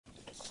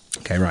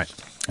Okay,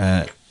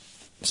 right.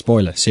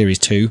 Spoiler, Series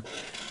 2,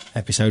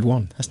 Episode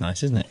 1. That's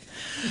nice, isn't it?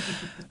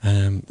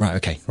 Right,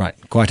 okay, right.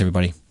 Quiet,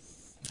 everybody.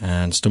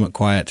 And stomach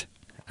quiet.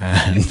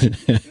 And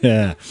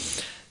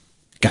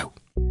go.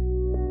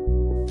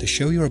 The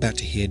show you're about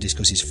to hear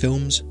discusses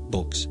films,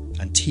 books,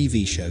 and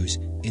TV shows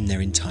in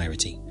their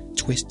entirety.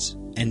 Twists,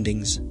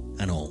 endings,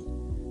 and all.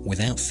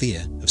 Without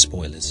fear of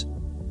spoilers.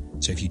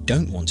 So if you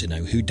don't want to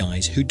know who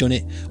dies, who done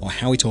it, or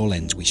how it all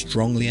ends, we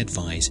strongly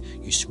advise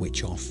you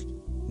switch off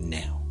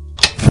now.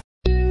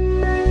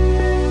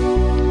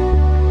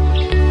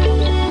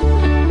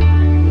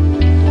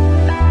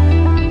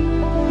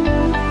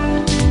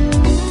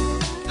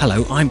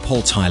 Hello, I'm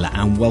Paul Tyler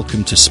and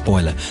welcome to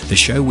Spoiler, the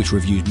show which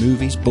reviews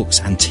movies, books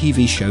and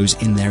TV shows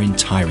in their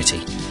entirety.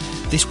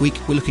 This week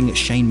we're looking at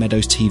Shane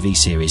Meadows' TV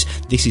series,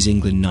 This Is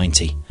England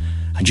 90.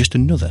 And just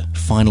another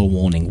final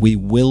warning, we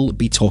will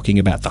be talking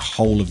about the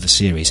whole of the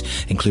series,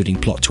 including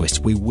plot twists.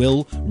 We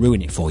will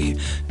ruin it for you.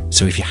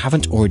 So if you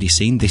haven't already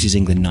seen This Is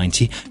England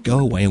 90, go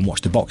away and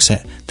watch the box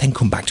set, then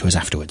come back to us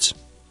afterwards.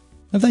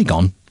 Have they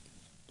gone?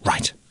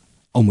 Right,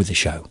 on with the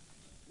show.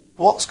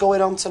 What's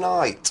going on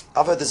tonight?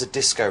 I've heard there's a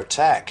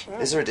discotheque.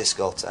 Is there a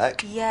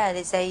discotheque? Yeah,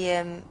 there's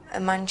a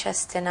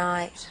Manchester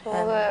night.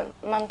 All the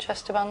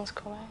Manchester bands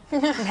coming?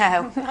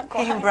 No,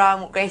 Ian Brown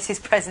will grace his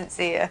presence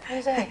here.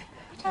 Who's he?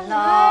 No,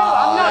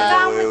 I'm not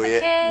down with the Who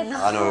kids.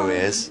 I know who he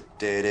is.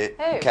 Did it?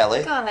 Who?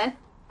 Kelly. Go on then.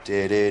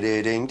 Did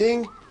it ding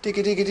ding,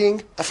 digga digga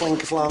ding, a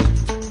flink a flam.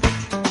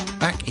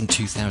 Back in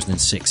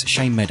 2006,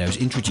 Shane Meadows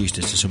introduced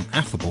us to some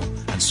affable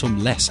and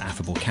some less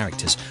affable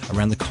characters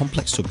around the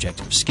complex subject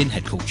of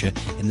skinhead culture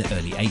in the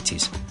early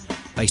 80s.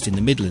 Based in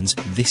the Midlands,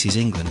 This Is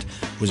England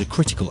was a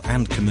critical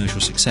and commercial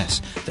success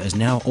that has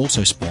now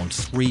also spawned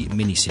 3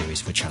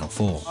 miniseries for Channel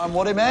 4. I'm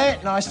Woody,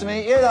 mate. Nice to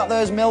meet you. That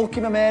there's Milky,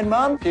 my main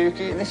man.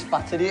 Puke eating this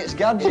fat idiot's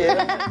gadget.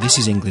 This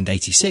Is England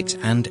 86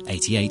 and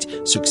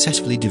 88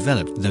 successfully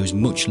developed those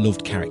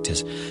much-loved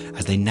characters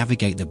as they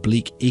navigate the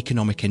bleak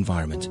economic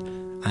environment.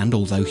 And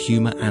although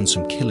humour and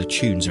some killer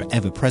tunes are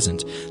ever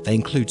present, they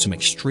include some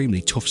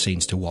extremely tough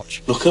scenes to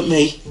watch. Look at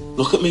me,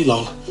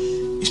 Long.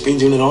 He's been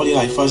doing it all your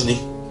life, hasn't he?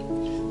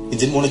 You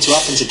didn't want it to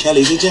happen to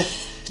Kelly, did you?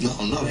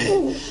 No, not her.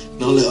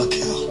 No, little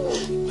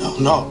Kel.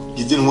 No.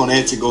 You didn't want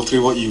her to go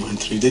through what you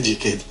went through, did you,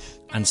 kid?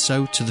 And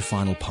so to the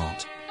final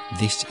part.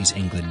 This Is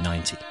England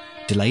 90.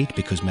 Delayed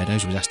because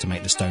Meadows was asked to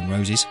make the Stone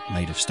Roses,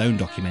 Made of Stone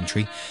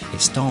documentary,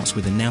 it starts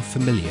with a now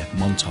familiar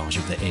montage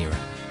of the era,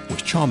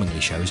 which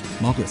charmingly shows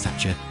Margaret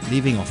Thatcher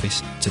leaving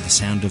office to the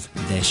sound of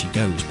There She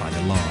Goes by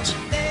the Lars.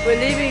 We're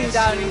leaving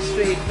Downing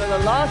Street for the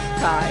last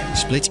time.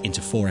 Split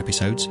into 4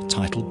 episodes,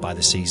 titled by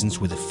the seasons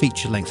with a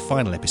feature-length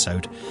final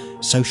episode,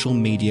 social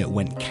media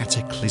went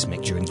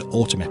cataclysmic during the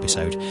autumn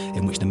episode,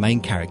 in which the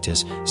main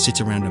characters sit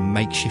around a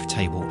makeshift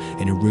table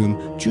in a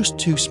room just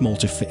too small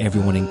to fit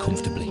everyone in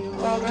comfortably.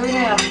 Well done,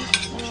 yeah.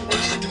 Much a big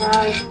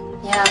surprise.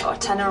 Yeah, I've got a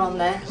tenner on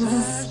there.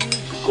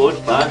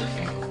 Good, bad?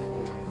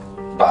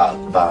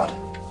 Bad.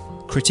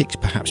 Critics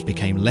perhaps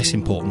became less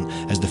important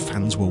as the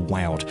fans were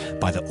wowed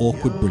by the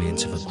awkward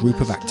brilliance of a group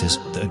of actors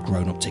that had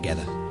grown up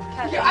together.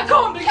 I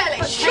can't believe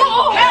Kelly. Shut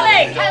up,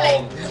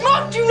 Kelly.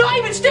 Mum, do not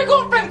even stick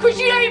up for him because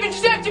you don't even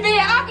deserve to be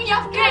here. How can you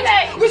have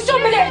kids with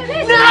somebody?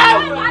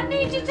 No! I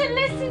need you to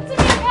listen to me,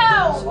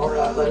 Kel.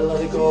 Alright,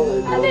 let it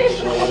go then.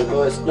 Let it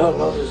go.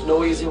 No, there's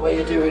no easy way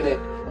of doing it.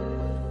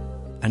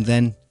 And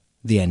then,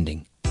 the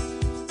ending.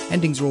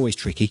 Endings are always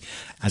tricky,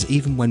 as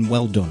even when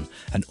well done,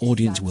 an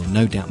audience will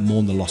no doubt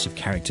mourn the loss of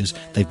characters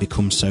they've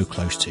become so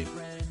close to.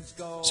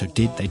 So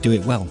did they do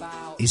it well?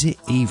 Is it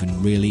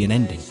even really an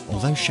ending?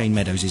 Although Shane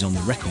Meadows is on the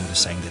record as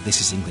saying that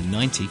This Is England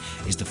 90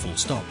 is the full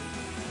stop,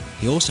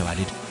 he also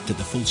added that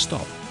the full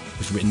stop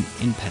was written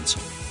in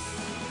pencil.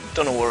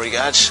 Don't worry,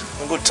 guys.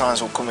 The good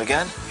times will come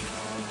again.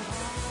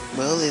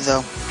 Will they,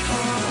 though?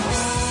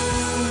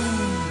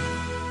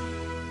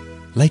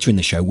 Later in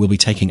the show, we'll be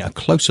taking a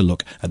closer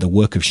look at the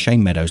work of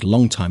Shane Meadows'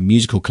 longtime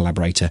musical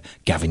collaborator,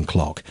 Gavin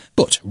Clogg.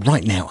 But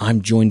right now,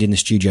 I'm joined in the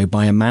studio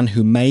by a man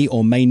who may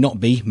or may not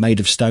be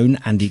made of stone,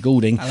 Andy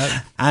Goulding,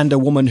 and a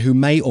woman who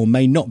may or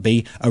may not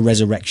be a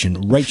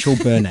resurrection, Rachel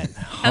Burnett.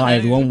 Hi,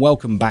 everyone.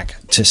 Welcome back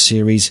to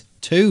Series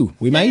 2.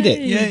 We made it.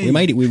 Yay. We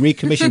made it. We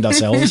recommissioned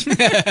ourselves.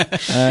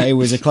 It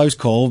was a close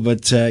call,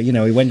 but,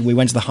 we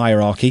went to the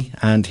hierarchy,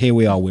 and here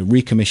we are. We're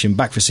recommissioned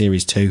back for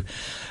Series 2.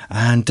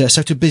 And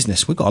so to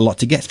business, we've got a lot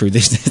to get through.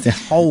 The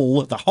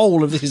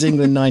whole of This Is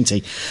England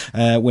 90.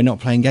 We're not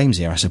playing games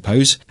here, I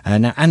suppose.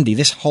 Now, Andy,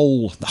 the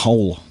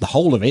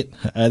whole of it,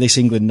 this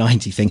England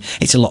 90 thing,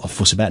 it's a lot of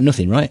fuss about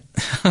nothing, right?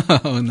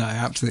 Oh no,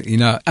 absolutely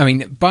not. I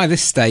mean, by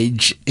this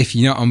stage, if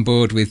you're not on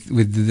board with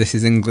the This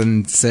Is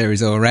England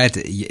series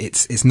already,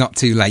 it's not not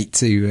too late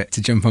to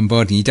jump on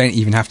board, and you don't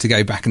even have to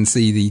go back and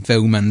see the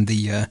film and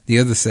the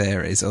other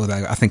series,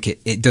 although I think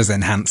it does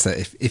enhance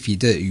it if you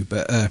do.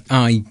 But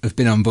I have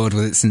been on board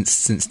with it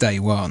since day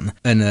one,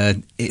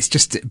 and it's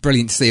just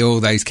brilliant to see all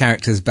those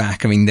characters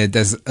back. I mean,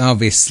 there's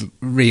obvious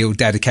real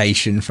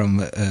dedication from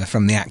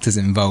the actors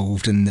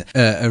involved, and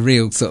a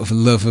real sort of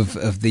love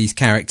of these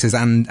characters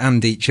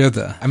and each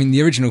other. I mean,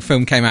 the original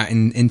film came out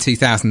in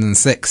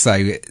 2006,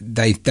 so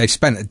they've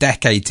spent a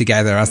decade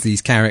together as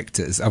these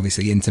characters.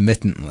 Obviously,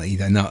 intermittently,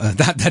 they're not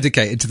that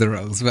dedicated to the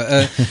roles,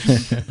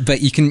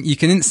 but you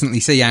can instantly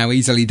see how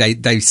easily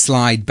they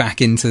slide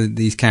back into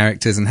these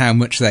characters and how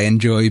much they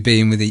enjoy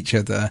being with each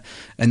other.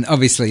 And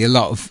obviously, a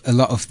lot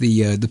of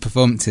the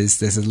performances,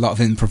 there's a lot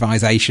of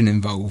improvisation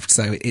involved,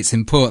 so it's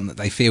important that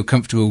they feel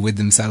comfortable with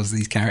themselves,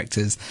 these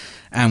characters,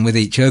 and with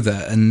each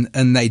other,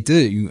 and they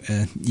do.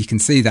 You can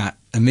see that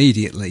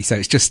immediately. So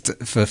it's just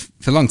for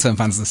long-term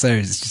fans of the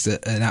series, it's just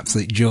an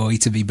absolute joy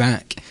to be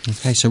back.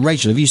 Okay, so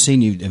Rachel, are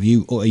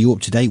you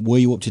up to date? Were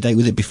you up to date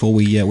with it before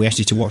we asked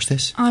you to watch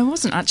this? I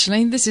wasn't,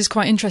 actually. This is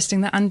quite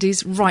interesting that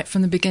Andy's right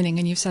from the beginning,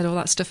 and you've said all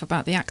that stuff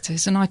about the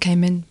actors, and I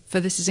came in for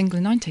This Is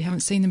England 90, haven't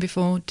seen them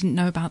before, didn't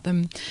know about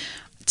them.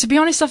 To be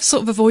honest, I've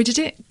sort of avoided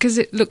it because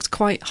it looked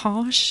quite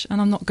harsh,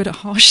 and I'm not good at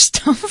harsh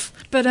stuff.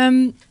 But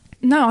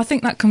no, I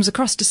think that comes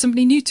across to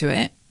somebody new to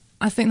it.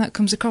 I think that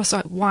comes across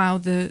like, wow,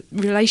 the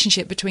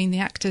relationship between the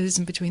actors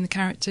and between the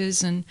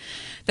characters, and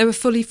they were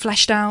fully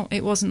fleshed out.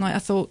 It wasn't like I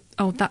thought,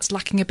 oh, that's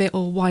lacking a bit,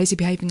 or why is he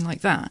behaving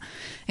like that?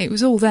 It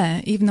was all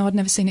there, even though I'd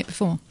never seen it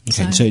before.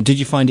 Okay, so did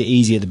you find it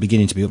easy at the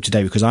beginning to be up to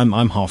date? Because I'm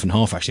half and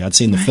half, actually. I'd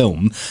seen the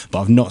film,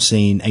 but I've not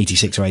seen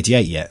 86 or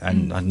 88 yet.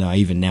 And I know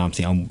even now I'm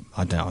thinking,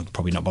 I'll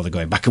probably not bother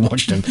going back and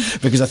watch them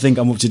because I think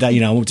I'm up to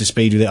date, I'm up to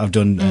speed with it. I've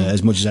done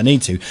as much as I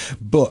need to.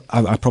 But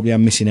I probably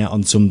am missing out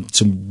on some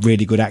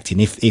really good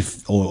acting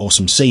or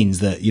some scenes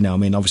that, I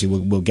mean, obviously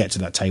we'll get to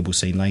that table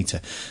scene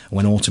later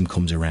when autumn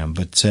comes around.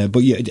 But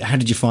yeah, how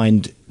did you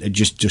find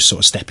just sort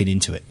of stepping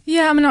into it?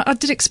 Yeah, I mean, I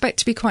did expect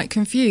to be quite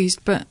confused,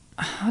 but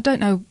I don't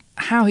know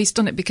how he's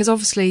done it, because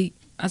obviously,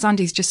 as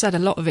Andy's just said, a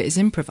lot of it is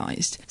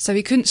improvised. So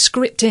he couldn't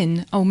script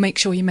in, make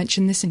sure you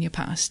mention this in your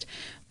past.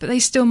 But they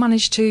still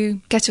managed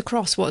to get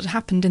across what had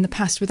happened in the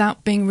past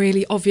without being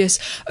really obvious,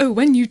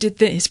 when you did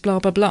this, blah,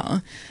 blah,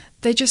 blah.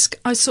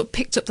 I sort of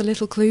picked up the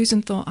little clues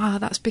and thought,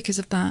 that's because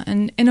of that.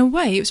 And in a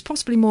way, it was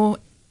possibly more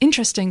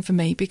interesting for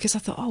me, because I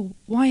thought,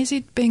 why is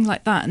he being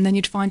like that? And then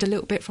you'd find a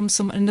little bit from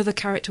another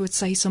character would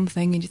say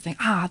something, and you'd think,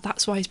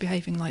 that's why he's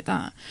behaving like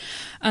that.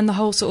 And the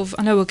whole sort of,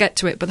 I know we'll get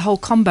to it, but the whole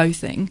combo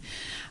thing,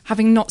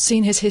 having not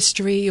seen his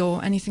history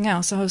or anything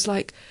else, I was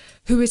like,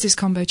 who is this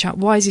combo chap?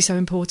 Why is he so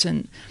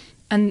important?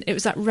 And it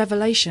was that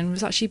revelation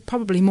was actually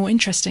probably more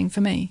interesting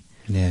for me.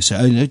 Yeah,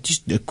 so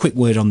just a quick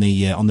word on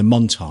the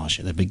montage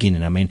at the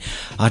beginning. I mean,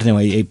 I don't know,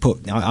 I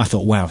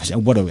thought, wow,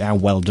 how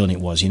well done it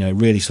was. It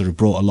really sort of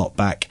brought a lot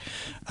back.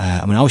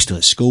 I mean, I was still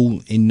at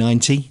school in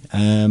 90,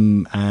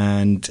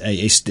 and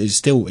it's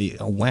still,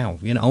 wow,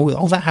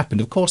 that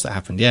happened. Of course that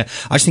happened, yeah.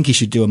 I just think he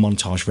should do a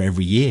montage for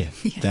every year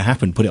that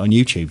happened, put it on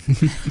YouTube.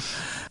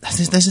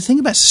 There's a thing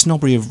about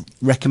snobbery of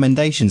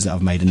recommendations that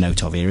I've made a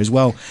note of here as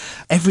well.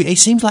 It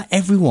seems like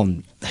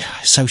everyone,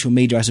 social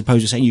media, I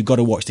suppose, is saying, you've got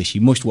to watch this,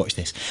 you must watch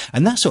this.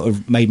 And that sort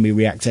of made me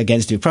react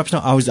against it. Perhaps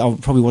not, I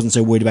probably wasn't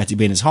so worried about it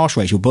being as harsh,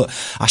 Rachel, but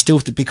I still,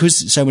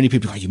 because so many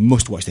people go, you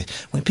must watch this.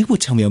 When people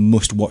tell me I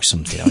must watch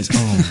something, I was,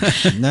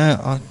 no,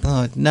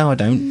 I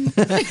don't.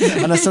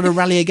 And I sort of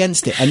rally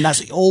against it. And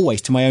that's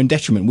always to my own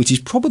detriment, which is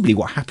probably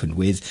what happened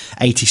with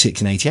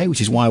 86 and 88,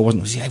 which is why I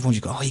wasn't, everyone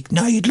just go,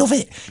 no, you'd love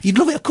it,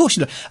 of course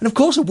you'd love it. And of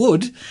course I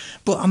would,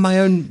 but I'm my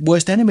own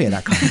worst enemy at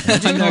that kind of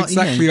thing. I know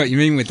exactly what you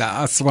mean with that.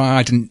 That's why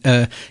I didn't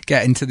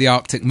get into the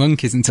Arctic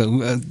Monkeys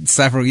until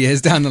several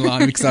years down the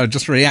line, because I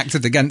just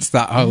reacted against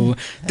that whole,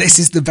 this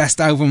is the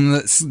best album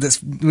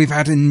that's we've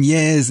had in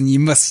years and you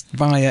must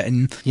buy it.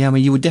 And yeah, I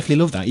mean, you would definitely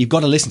love that. You've got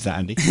to listen to that,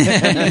 Andy.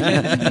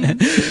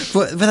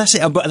 but that's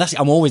it. But that's it.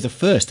 I'm always the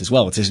first as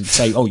well to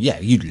say, oh yeah,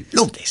 you'd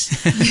love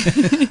this.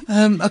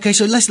 Okay,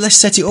 so let's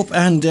set it up,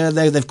 and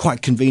they've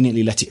quite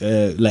conveniently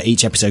let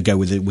each episode go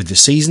with the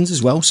seasons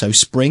as well. So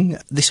spring,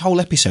 this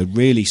whole episode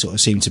really sort of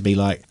seemed to be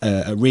like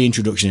a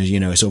reintroduction,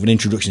 sort of an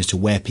introduction as to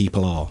where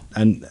people are,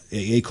 and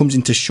it comes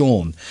into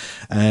Sean,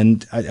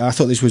 and I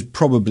thought this was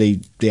probably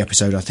the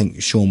episode I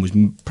think Sean was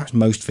perhaps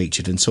most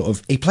featured, and sort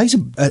of he plays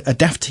a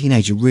daft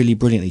teenager really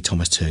brilliantly,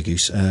 Thomas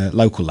Turgoose,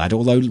 local lad,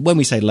 although when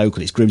we say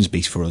local it's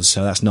Grimsby for us,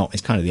 so that's not,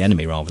 it's kind of the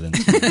enemy rather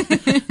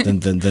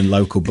than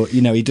local, but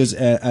he does,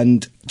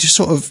 and just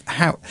sort of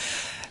how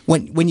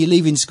when you're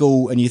leaving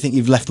school and you think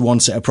you've left one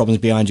set of problems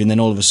behind you, and then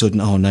all of a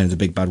sudden, oh no, the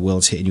big bad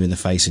world's hitting you in the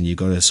face, and you've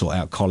got to sort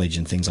out college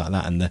and things like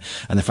that, and the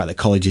fact that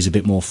college is a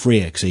bit more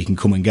freer, so you can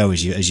come and go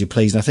as you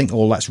please. And I think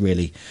all that's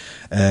really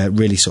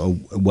sort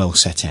of well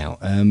set out.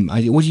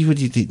 What do you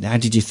think? How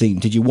did you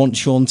think? Did you want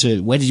Sean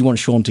to? Where did you want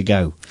Sean to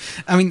go?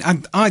 I mean,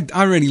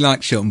 I really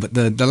like Sean, but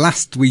the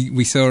last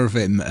we saw of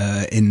him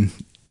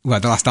well,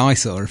 the last I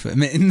saw of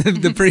him in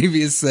the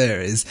previous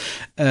series,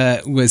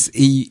 was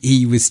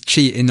he was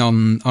cheating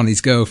on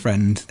his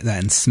girlfriend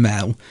then,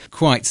 Smell,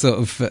 quite sort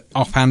of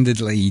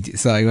offhandedly.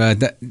 So,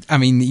 I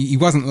mean, he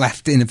wasn't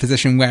left in a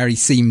position where he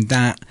seemed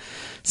that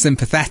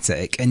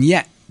sympathetic, and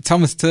yet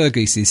Thomas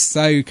Turgoose is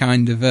so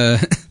kind of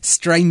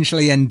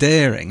strangely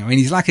endearing. I mean,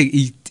 he's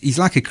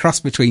like a cross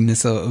between a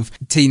sort of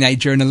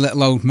teenager and a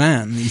little old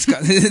man. He's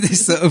got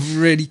this sort of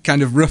really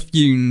kind of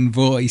rough-hewn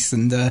voice,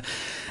 and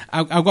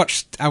I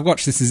watched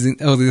This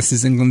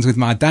Is England with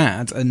my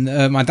dad, and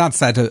my dad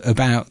said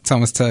about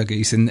Thomas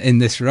Turgoose in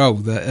this role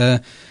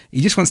that he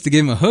just wants to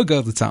give him a hug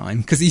all the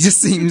time, because he just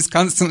seems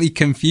constantly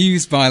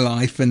confused by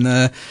life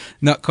and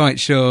not quite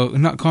sure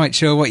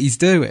what he's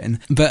doing.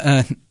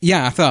 But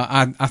yeah,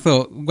 I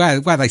thought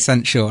where they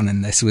sent Sean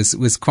in this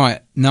was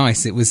quite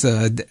nice. It was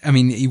I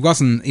mean, he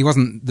wasn't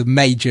the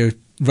major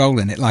role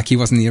in it like he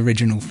was in the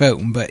original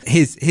film, but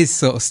his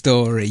sort of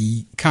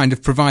story kind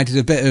of provided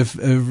a bit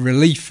of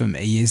relief for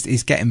me.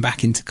 Is getting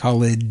back into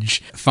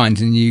college,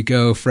 finding a new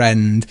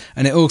girlfriend,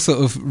 and it all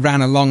sort of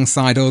ran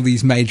alongside all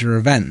these major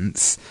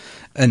events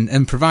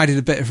and provided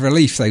a bit of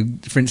relief. So,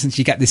 for instance,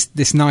 you get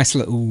this nice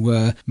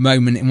little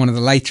moment in one of the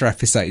later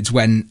episodes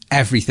when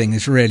everything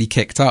is really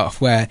kicked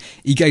off, where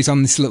he goes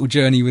on this little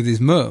journey with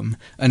his mum,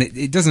 and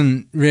it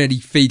doesn't really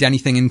feed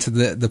anything into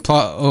the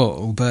plot at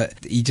all,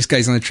 but he just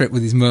goes on a trip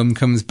with his mum,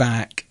 comes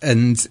back,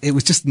 and it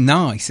was just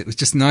nice. It was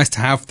just nice to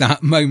have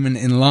that moment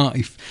in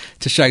life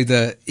to show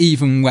that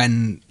even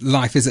when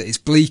life is at its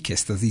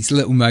bleakest, there's these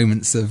little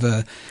moments of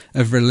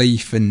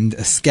relief and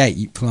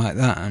escape like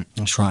that.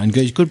 That's right, and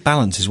good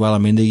balance as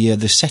well. I mean,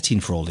 the setting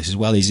for all this as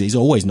well is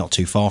always not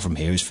too far from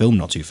here. It's filmed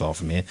not too far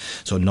from here,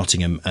 sort of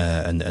Nottingham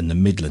and the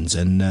Midlands,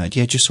 and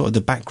just sort of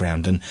the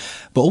background,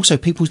 but also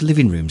people's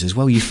living rooms as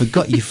well. You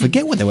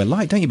forget what they were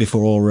like, don't you?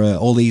 Before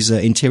all these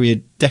interior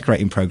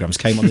decorating programs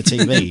came on the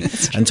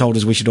TV and told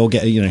us we should all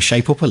get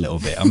shape up a little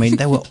bit. I mean,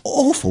 they were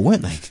awful,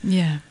 weren't they?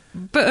 Yeah.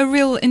 But a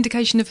real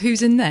indication of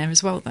who's in there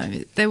as well, though.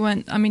 They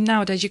weren't. I mean,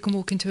 nowadays you can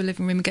walk into a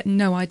living room and get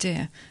no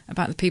idea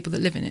about the people that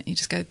live in it. You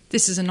just go,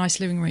 "This is a nice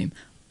living room."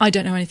 I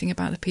don't know anything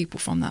about the people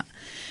from that.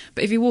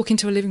 But if you walk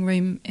into a living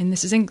room in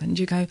This Is England,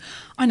 you go,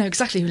 "I know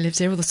exactly who lives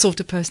here, or the sort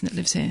of person that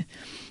lives here."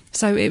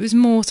 So it was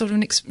more sort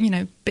of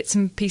bits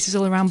and pieces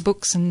all around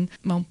books and,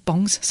 well,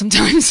 bongs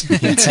sometimes.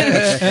 And,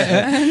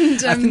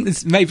 I think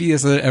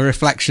there's a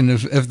reflection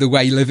of the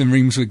way living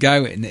rooms were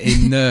going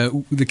in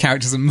the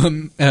characters of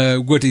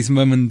Woody's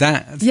mum and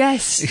dad.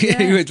 Yes. Yeah.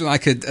 Who would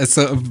like a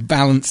sort of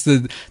balance,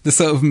 the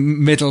sort of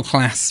middle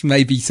class,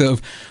 maybe sort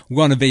of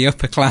wannabe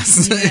upper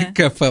class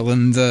couple,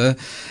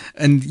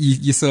 and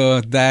you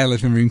saw their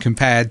living room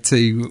compared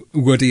to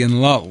Woody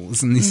and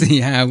Lowell's, and you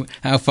see how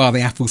far the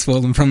apple's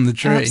fallen from the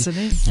tree.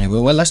 Absolutely. Yeah,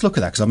 well, let's look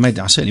at that, because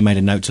I certainly made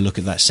a note to look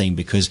at that scene,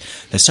 because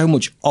there's so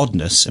much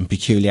oddness and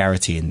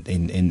peculiarity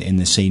in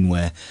the scene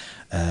where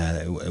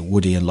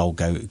Woody and Lowell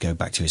go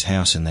back to his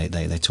house and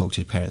they talk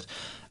to his parents,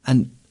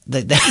 and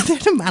they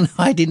had a man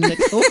hiding in a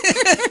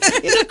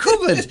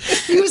cupboard.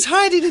 He was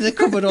hiding in a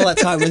cupboard all that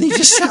time, and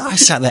I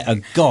sat there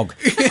agog.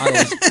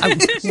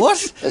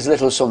 What? There's a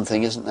little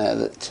something, isn't there,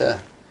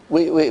 that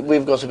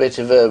we've got a bit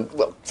of a...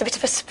 Well, it's a bit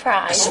of a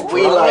surprise.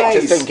 We like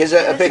to think, is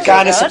it a bit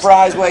kind of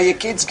surprise where your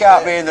kids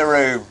can't be in the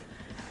room?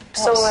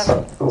 So,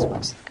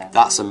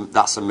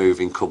 that's a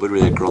moving cupboard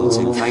with a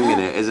grunting thing in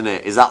it, isn't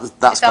it?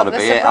 That's got to be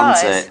it,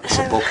 hasn't it? It's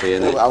a buffy,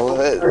 isn't it?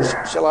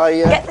 Well, shall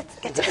I...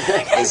 Get the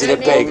is it a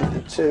big...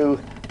 1, 2,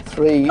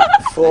 3,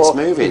 4... It's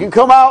moving. You can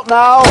come out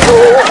now!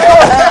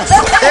 Surprise!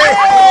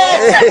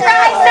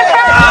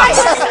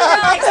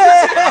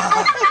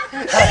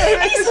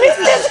 It's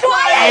Mr.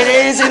 Squire! It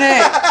is, isn't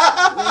it?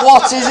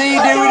 What is he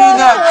doing in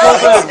that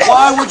cupboard?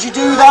 Why would you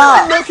do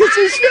that? Look at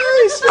his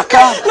face! I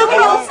can't... Look,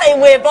 we're all saying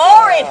we're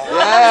boring.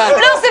 Yeah.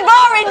 We're not so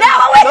boring now,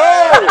 are we?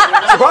 No!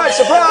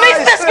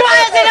 Surprise! Mr.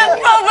 Squire's in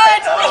a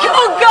cupboard! You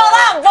couldn't call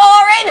that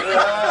boring!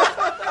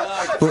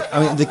 But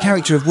I mean, the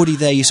character of Woody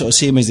there, you sort of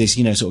see him as this,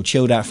 sort of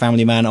chilled out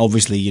family man.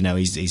 Obviously,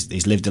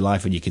 he's lived a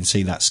life, and you can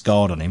see that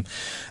scarred on him.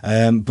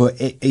 But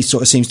it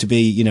sort of seems to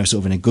be,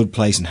 sort of in a good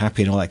place and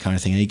happy and all that kind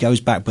of thing. And he goes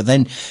back, but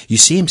then you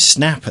see him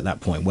snap at that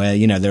point where,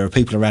 there are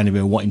people around him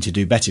who are wanting to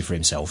do better for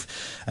himself.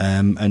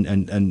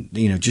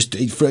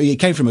 It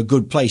came from a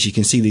good place. You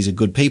can see these are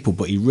good people,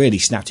 but he really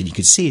snapped, and you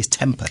could see his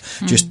temper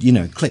just,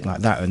 click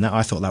like that. And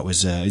I thought that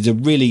was a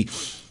really...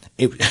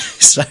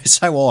 so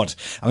odd.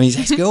 I mean, his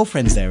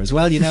ex-girlfriend's there as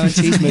well, and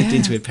she's moved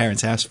into his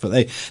parents' house, but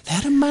they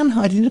had a man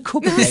hiding in a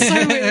cupboard. That's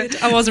so weird.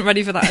 I wasn't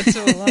ready for that at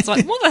all. I was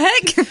like, what the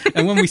heck?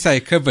 And when we say a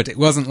cupboard, it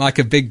wasn't like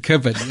a big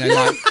cupboard,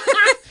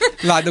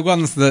 like the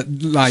ones that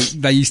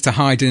they used to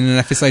hide in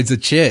episodes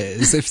of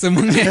Cheers. If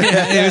someone,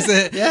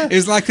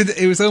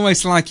 it was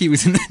almost like he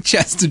was in a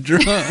chest of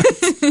drawers.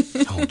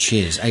 Oh,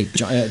 Cheers! Hey,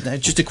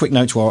 just a quick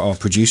note to our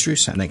producer who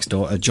sat next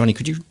door, Johnny.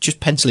 Could you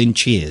just pencil in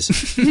Cheers,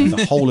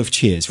 the whole of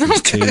Cheers, for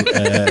us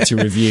to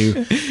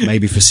review,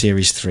 maybe for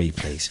series 3,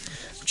 please.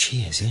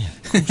 Cheers, yeah.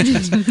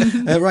 Cheers.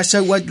 Right,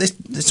 so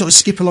let's sort of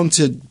skip along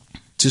to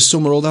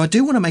Summer, although I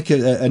do want to make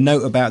a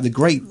note about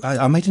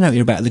I made a note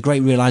here about the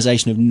great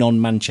realisation of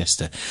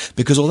non-Manchester,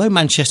 because although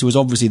Manchester was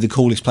obviously the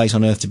coolest place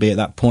on earth to be at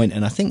that point,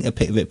 and I think a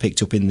bit of it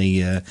picked up in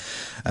the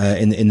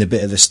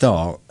bit at the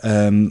start,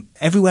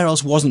 everywhere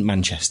else wasn't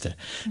Manchester.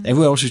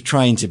 Everywhere else was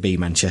trying to be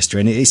Manchester,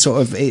 and it's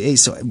sort of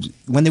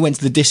when they went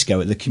to the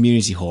disco at the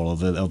community hall or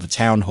the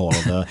town hall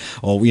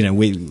or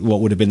what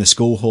would have been the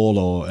school hall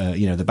or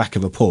the back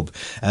of a pub.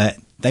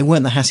 They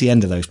weren't the hassy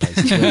end of those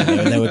places.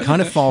 They were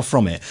kind of far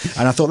from it,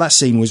 and I thought that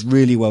scene was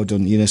really well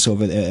done.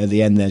 Sort of at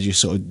the end there,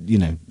 just sort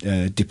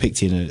of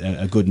depicting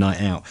a good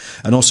night out,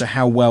 and also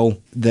how well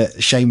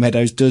that Shane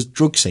Meadows does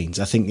drug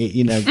scenes. I think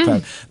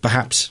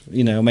perhaps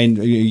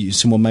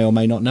someone may or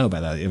may not know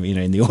about that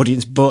in the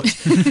audience, but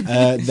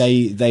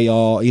they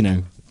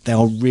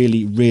are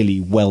really, really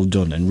well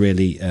done and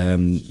really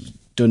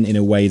done in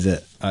a way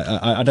that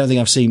I don't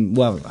think I've seen.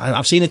 Well,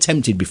 I've seen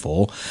attempted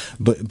before,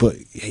 but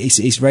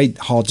it's very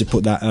hard to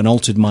put an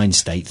altered mind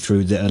state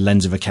through the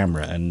lens of a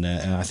camera, and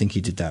I think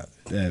he did that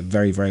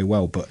very, very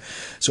well. But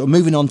sort of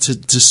moving on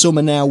to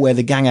Summer now, where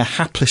the gang are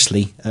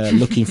haplessly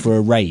looking for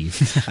a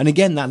rave, and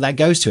again that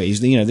goes to it.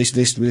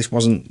 This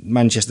wasn't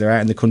Manchester, they're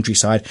out in the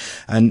countryside,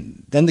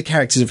 and then the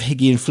characters of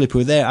Higgy and Flipper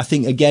were there. I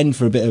think again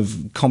for a bit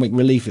of comic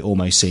relief, it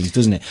almost seems,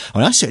 doesn't it? I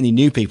mean, I certainly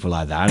knew people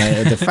like that,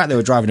 and the fact they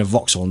were driving a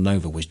Vauxhall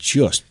Nova was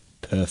just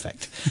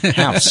perfect.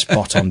 How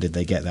spot on did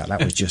they get that?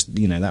 That was just,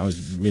 that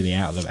was really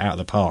out of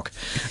the park.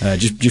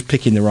 Just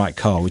picking the right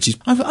car, which is,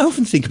 I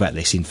often think about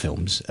this in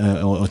films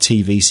or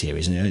TV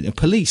series. And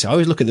police, I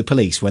always look at the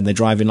police when they're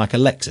driving like a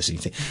Lexus, and you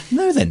think,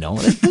 no, they're not.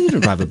 They don't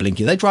drive a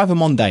Blinky. They drive a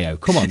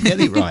Mondeo. Come on, get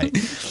it right.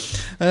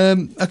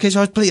 Okay,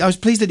 so I was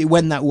pleased that it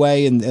went that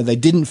way, and they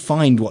didn't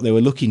find what they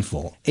were looking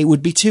for. It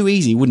would be too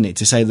easy, wouldn't it,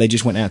 to say they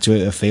just went out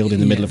to a field in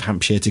the middle of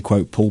Hampshire, to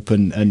quote Pulp,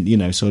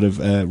 and sort of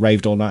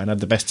raved all night and had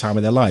the best time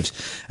of their lives.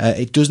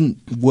 It doesn't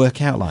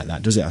work out like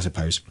that, does it, I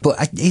suppose?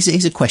 But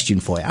here's a question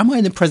for you. Am I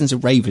in the presence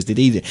of ravers?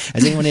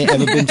 Has anyone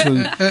ever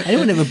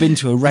been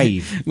to a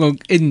rave? Well,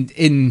 in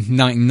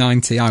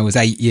 1990, I was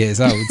 8 years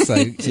old, so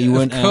you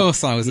weren't of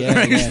course I was at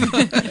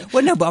raves.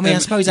 Well, no, but I mean, I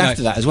suppose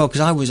after that as well,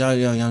 because I was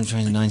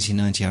trained in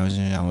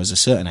 1990, I was a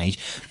certain age.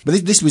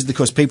 But this was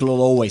because people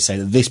will always say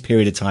that this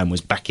period of time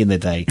was back in the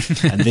day,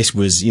 and this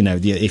was,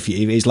 if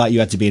it's like you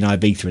had to be in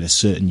Ibiza in a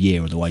certain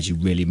year, otherwise you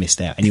really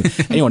missed out. And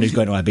anyone who's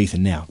going to Ibiza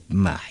now,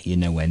 you're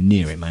nowhere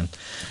near it, man.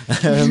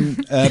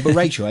 But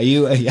Rachel, are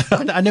you?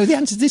 I know the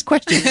answer to this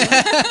question.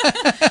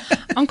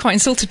 I'm quite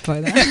insulted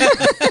by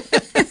that.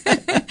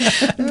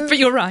 But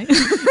you're right.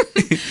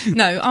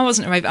 No, I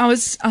wasn't a raver. I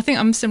think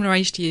I'm a similar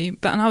age to you,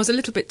 and I was a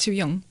little bit too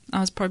young. I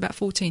was probably about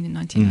 14 in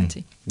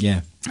 1990.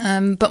 Yeah.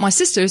 But my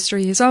sister is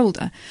 3 years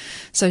older,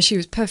 so she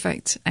was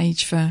perfect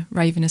age for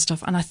raving and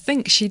stuff. And I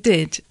think she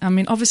did. I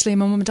mean, obviously,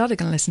 my mum and dad are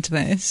going to listen to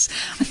this.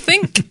 I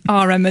think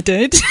our Emma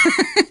did.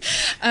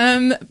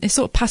 It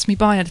sort of passed me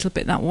by a little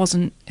bit. That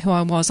wasn't who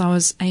I was. I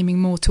was aiming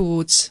more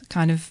towards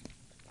kind of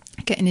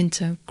getting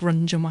into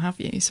grunge and what have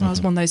you. So I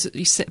was one of those that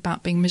you sit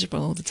about being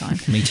miserable all the time.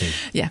 Me too.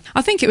 Yeah.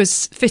 I think it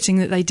was fitting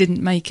that they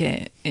didn't make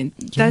it.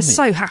 They're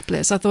so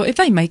hapless. I thought, if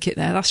they make it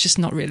there, that's just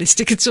not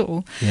realistic at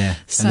all. Yeah.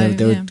 So, and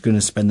they were going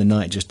to spend the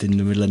night just in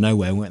the middle of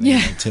nowhere, weren't they?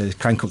 Yeah. To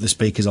crank up the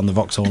speakers on the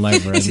Vauxhall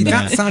Nova. See,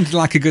 that sounded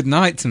like a good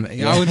night to me.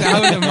 Yeah. I wouldn't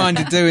have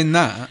minded doing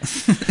that.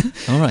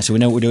 All right, so we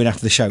know what we're doing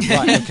after the show.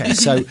 Right, okay.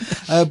 So,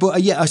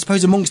 I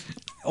suppose amongst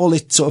all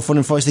this sort of fun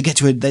and forest,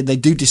 they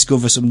do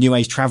discover some New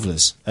Age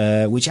travellers,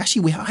 which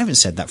actually I haven't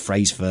said that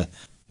phrase for,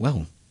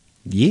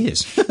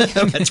 years.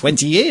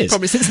 20 years.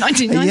 Probably since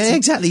 1990. Yeah,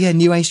 exactly. Yeah,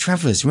 New Age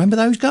travellers. Remember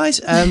those guys?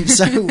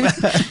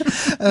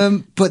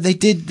 But they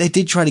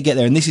did try to get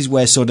there, and this is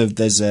where sort of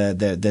there's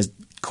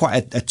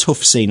quite a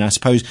tough scene, I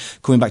suppose.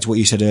 Coming back to what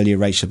you said earlier,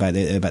 Rachel, about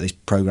this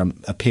programme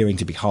appearing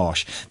to be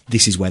harsh,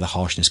 this is where the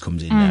harshness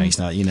comes in now. It's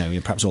not,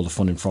 perhaps all the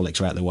fun and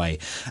frolics are out of the way,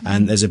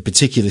 and there's a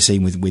particular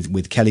scene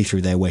with Kelly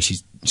through there where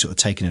she's sort of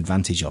taken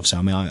advantage of. So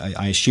I mean,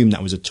 I assume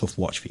that was a tough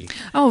watch for you.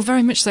 Oh,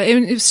 very much so.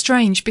 It was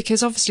strange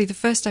because obviously the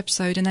first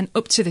episode and then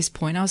up to this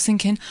point I was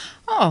thinking,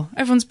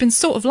 everyone's been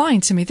sort of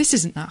lying to me, this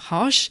isn't that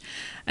harsh,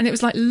 and it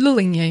was like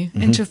lulling you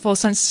into a false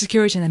sense of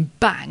security, and then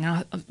bang,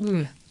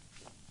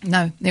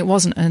 no, it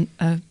wasn't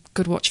a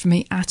good watch for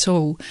me at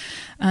all.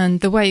 And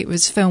the way it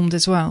was filmed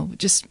as well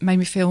just made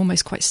me feel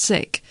almost quite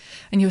sick.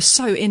 And you were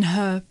so in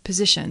her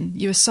position.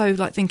 You were so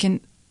like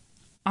thinking,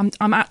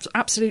 I'm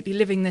absolutely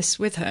living this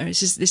with her.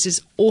 This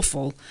is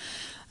awful.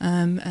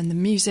 And the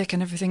music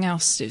and everything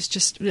else, it was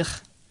just,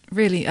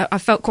 really, I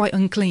felt quite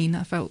unclean.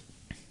 I felt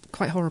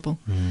quite horrible.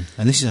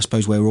 And this is, I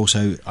suppose, where we're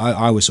also,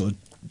 I was sort of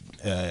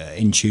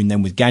in tune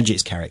then with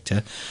Gadget's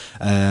character,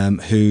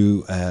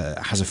 who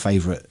has a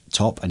favourite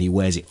top, and he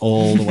wears it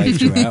all the way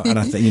throughout. And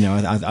I think,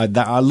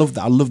 I love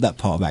that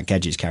part about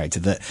Gadget's character,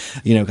 that,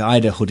 I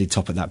had a hooded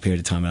top at that period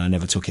of time and I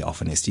never took it off,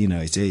 and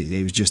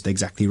it was just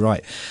exactly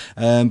right.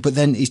 But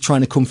then he's trying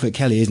to comfort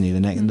Kelly, isn't he,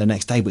 the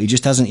next day, but he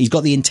just hasn't, he's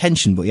got the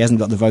intention, but he hasn't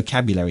got the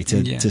vocabulary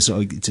to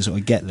sort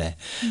of get there.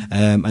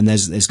 And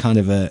there's kind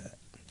of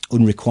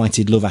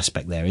unrequited love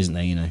aspect there, isn't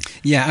there? You know.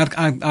 Yeah,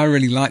 I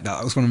really like that.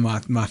 That was one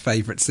of my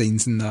favourite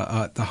scenes in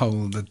the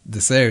whole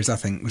the series. I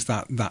think was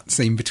that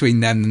scene between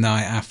them the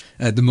night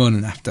after, the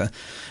morning after,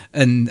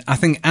 and I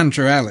think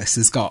Andrew Ellis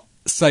has got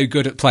so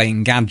good at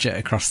playing Gadget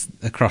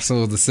across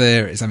all the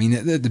series. I mean,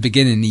 at the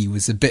beginning he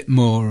was a bit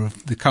more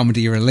of the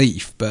comedy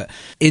relief, but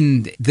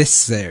in this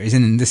series,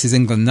 in This Is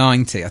England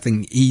 90, I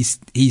think he's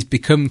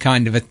become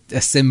kind of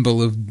a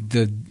symbol of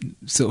the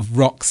sort of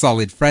rock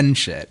solid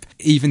friendship.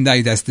 Even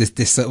though there's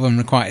this sort of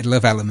unrequited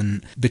love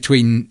element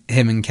between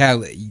him and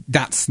Kelly,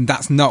 that's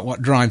not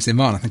what drives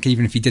him on. I think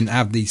even if he didn't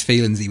have these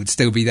feelings, he would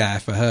still be there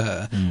for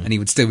her, and he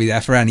would still be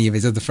there for any of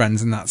his other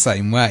friends in that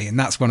same way. And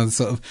that's one of the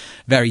sort of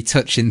very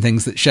touching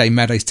things that Shane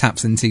Meadows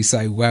taps into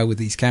so well with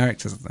these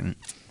characters, I think.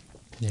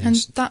 Yes. And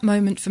that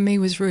moment for me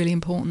was really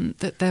important,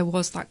 that there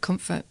was that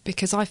comfort,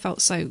 because I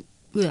felt so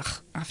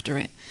after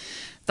it,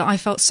 that I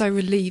felt so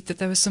relieved that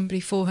there was somebody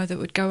for her that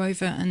would go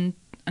over and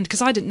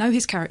because I didn't know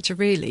his character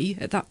really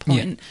at that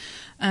point.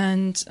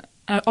 And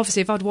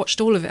obviously if I'd watched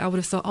all of it I would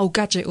have thought, oh,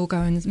 Gadget will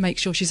go and make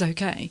sure she's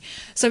okay.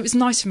 So it was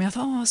nice for me. I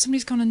thought, oh,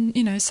 somebody's gone and,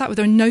 you know, sat with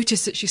her and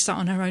noticed that she's sat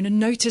on her own and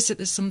noticed that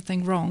there's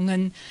something wrong,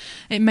 and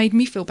it made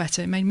me feel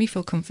better, it made me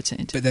feel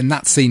comforted. But then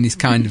that scene is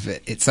kind of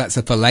it sets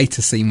up a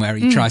later scene where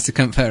he tries to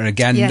comfort her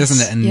again,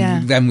 doesn't it?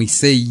 And then we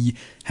see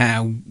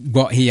how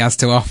what he has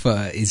to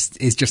offer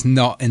is just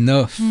not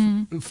enough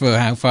for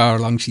how far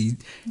along she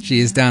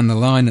is down the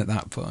line at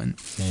that point.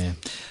 Yeah.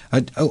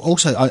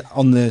 Also,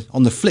 on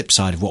the flip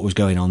side of what was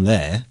going on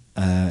there,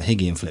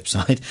 Higgy and flip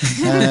side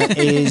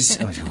is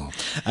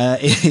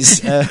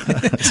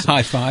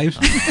high five.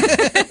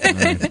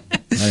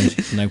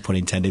 No pun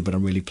intended, but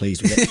I'm really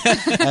pleased with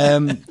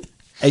it.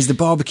 Is the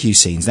barbecue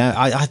scenes. Now,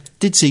 I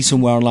did see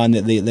somewhere online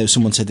that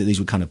someone said that these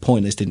were kind of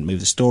pointless, didn't move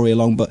the story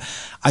along, but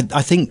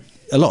I think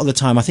a lot of the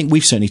time, I think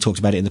we've certainly talked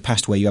about it in the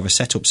past, where you have a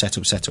setup.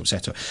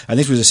 And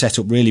this was a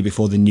setup really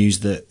before the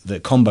news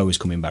that Combo was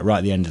coming back, right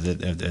at the end of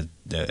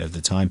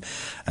the time.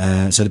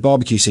 So the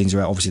barbecue scenes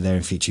are obviously there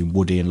and featuring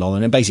Woody and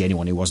Lola, and basically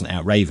anyone who wasn't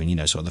out raving, you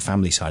know, sort of the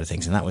family side of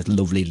things. And that was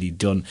lovelyly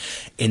done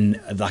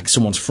in like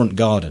someone's front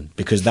garden,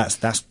 because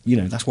that's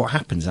what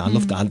happens. And I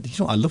love that.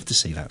 You know, I love to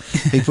see that.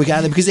 People get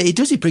out there because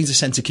it brings a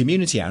sense of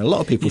community out. And a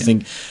lot of people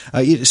think,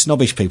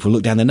 snobbish people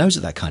look down their nose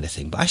at that kind of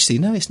thing. But actually,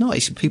 no, it's not.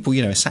 It's people,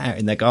 you know, sat out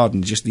in their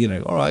garden, just, you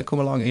know, all right, come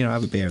along, you know,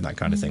 have a beer and that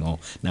kind of thing. Or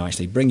no,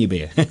 actually, bring your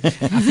beer. I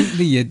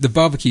think the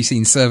barbecue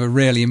scenes serve a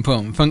really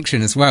important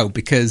function as well,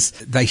 because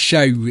they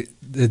show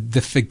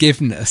the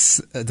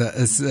forgiveness that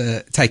has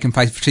taken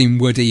place between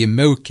Woody and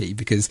Milky,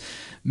 because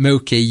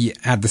Milky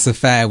had this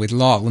affair with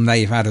Lol and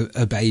they've had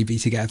a baby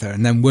together,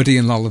 and then Woody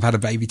and Lol have had a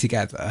baby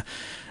together.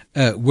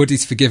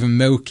 Woody's forgiven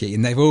Milky,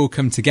 and they've all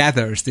come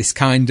together as this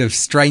kind of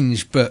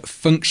strange but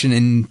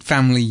functioning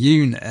family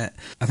unit.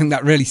 I think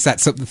that really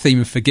sets up the theme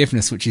of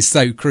forgiveness, which is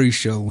so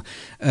crucial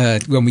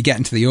when we get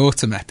into the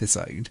autumn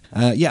episode.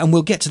 And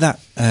we'll get to that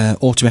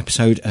autumn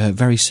episode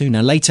very soon.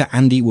 Now, later,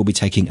 Andy will be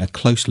taking a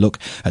close look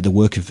at the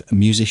work of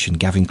musician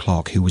Gavin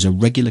Clark, who was a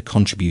regular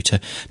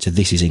contributor to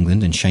This Is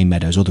England and Shane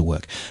Meadows' other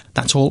work.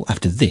 That's all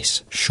after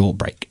this short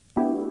break.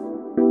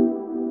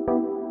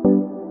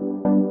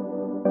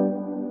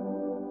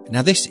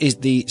 Now, this is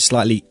the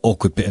slightly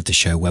awkward bit of the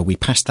show where we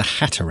pass the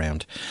hat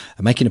around.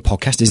 Making a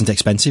podcast isn't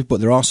expensive,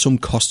 but there are some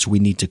costs we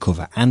need to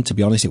cover. And to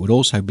be honest, it would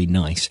also be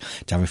nice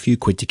to have a few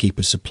quid to keep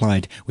us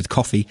supplied with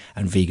coffee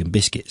and vegan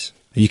biscuits.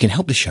 You can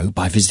help the show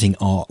by visiting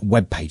our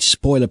webpage,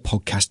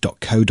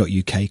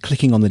 spoilerpodcast.co.uk,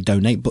 clicking on the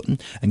donate button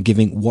and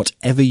giving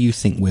whatever you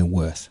think we're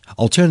worth.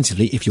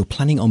 Alternatively, if you're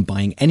planning on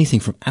buying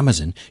anything from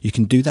Amazon, you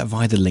can do that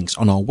via the links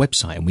on our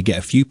website, and we get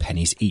a few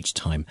pennies each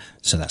time.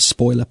 So that's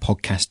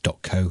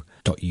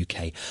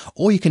spoilerpodcast.co.uk.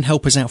 Or you can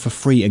help us out for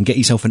free and get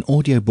yourself an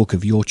audiobook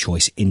of your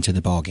choice into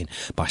the bargain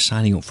by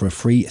signing up for a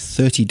free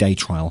 30-day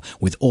trial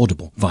with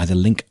Audible via the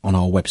link on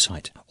our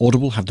website.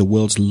 Audible have the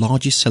world's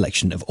largest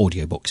selection of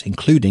audiobooks,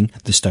 including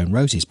The Stone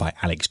Roses by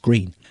Alex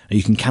Green. Now,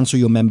 you can cancel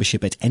your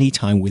membership at any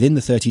time within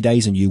the 30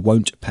 days and you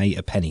won't pay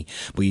a penny,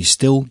 but you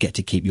still get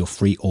to keep your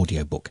free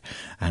audiobook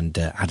and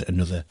add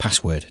another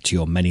password to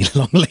your many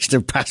long list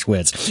of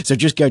passwords. So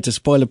just go to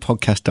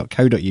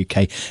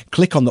spoilerpodcast.co.uk,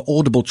 click on the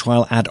Audible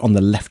trial ad on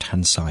the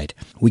left-hand side.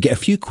 We get a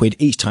few quid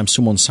each time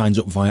someone signs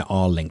up via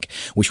our link,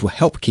 which will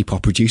help keep our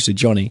producer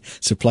Johnny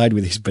supplied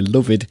with his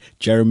beloved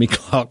Jeremy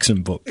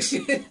Clarkson books.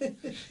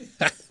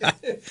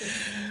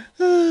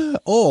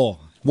 Or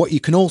what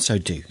you can also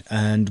do,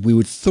 and we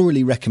would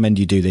thoroughly recommend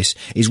you do this,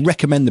 is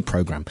recommend the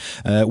programme.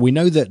 We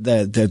know that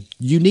the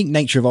unique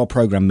nature of our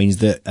programme means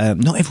that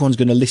not everyone's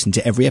going to listen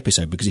to every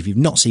episode, because if you've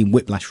not seen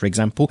Whiplash, for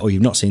example, or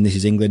you've not seen This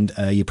Is England,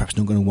 you're perhaps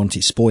not going to want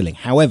it spoiling.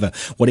 However,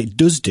 what it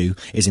does do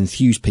is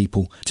enthuse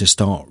people to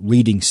start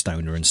reading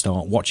Stoner and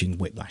start watching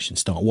Whiplash and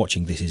start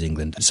watching This Is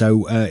England.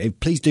 So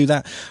please do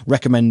that.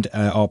 Recommend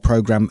our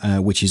programme,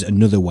 which is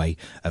another way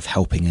of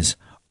helping us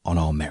on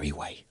our merry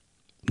way.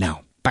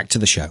 Now, back to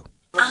the show.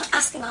 I'll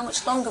ask him how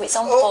much longer it's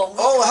on for.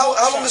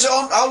 How long is it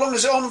on? How long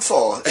is it on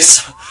for?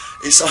 It's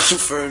on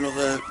for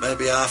another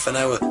maybe half an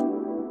hour.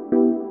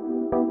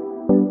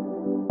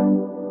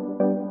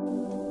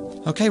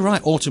 Okay,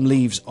 right. Autumn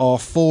leaves are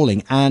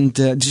falling, and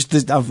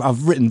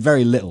I've written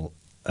very little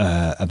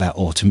about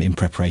autumn in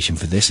preparation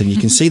for this, and you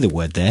can see the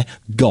word there,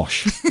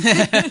 gosh.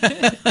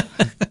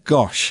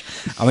 Gosh.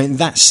 I mean,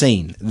 that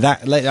scene,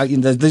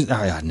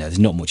 there's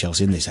not much else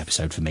in this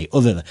episode for me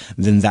other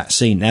than that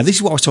scene. Now, this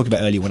is what I was talking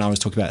about earlier when I was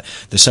talking about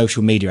the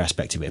social media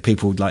aspect of it.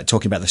 People like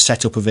talking about the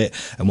setup of it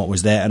and what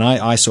was there, and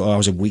I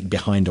was a week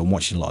behind on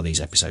watching a lot of these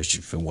episodes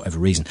for whatever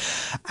reason.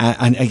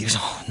 And it was,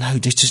 oh no,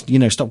 just,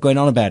 stop going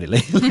on about it.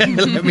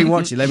 Let me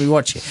watch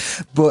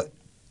it. But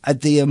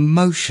the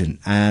emotion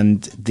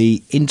and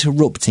the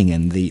interrupting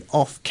and the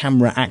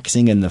off-camera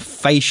acting and the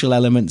facial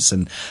elements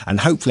and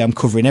hopefully I'm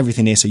covering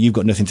everything here so you've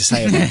got nothing to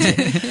say about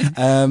it.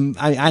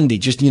 Andy,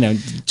 just,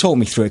 talk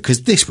me through it,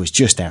 because this was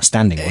just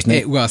outstanding, wasn't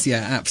it? It was,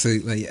 yeah,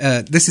 absolutely.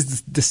 This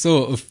is the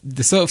sort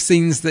of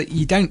scenes that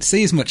you don't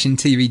see as much in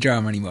TV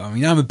drama anymore. I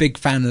mean, I'm a big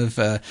fan of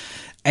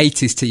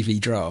 80s TV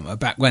drama,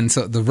 back when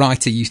sort of the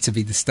writer used to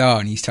be the star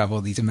and used to have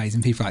all these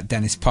amazing people like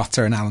Dennis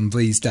Potter and Alan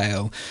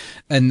Bleasdale,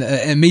 and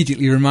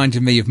immediately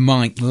reminded me of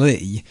Mike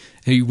Leigh,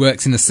 who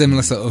works in a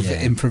similar sort of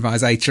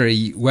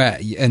improvisatory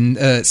way,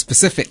 and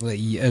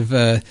specifically of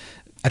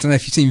I don't know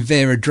if you've seen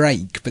Vera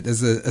Drake, but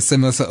there's a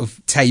similar sort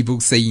of table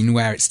scene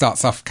where it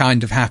starts off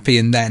kind of happy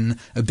and then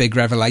a big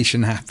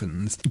revelation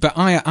happens. But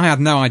I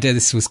had no idea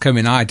this was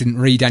coming. I didn't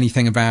read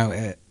anything about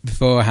it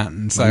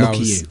beforehand, so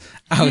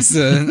I was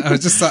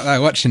just sat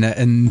there watching it,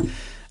 and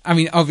I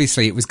mean,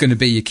 obviously it was going to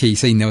be a key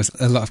scene. There was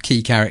a lot of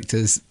key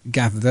characters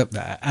gathered up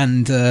there,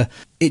 and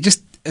it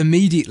just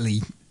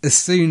immediately, as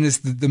soon as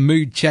the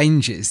mood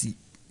changes,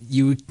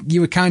 you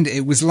were kind of,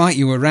 it was like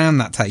you were around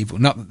that table.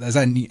 Not that there's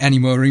any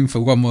more room for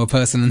one more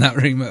person in that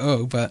room at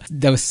all, but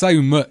there was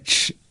so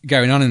much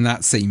going on in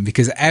that scene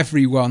because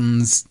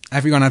everyone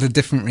had a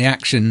different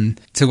reaction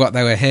to what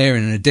they were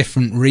hearing and a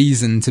different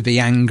reason to be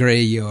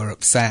angry or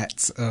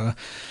upset. Or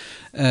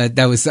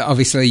there was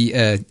obviously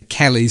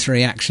Kelly's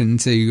reaction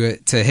to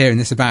hearing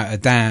this about her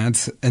dad,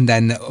 and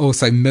then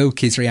also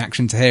Milky's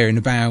reaction to hearing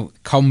about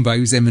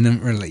Combo's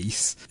imminent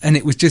release. And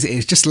it was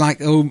just like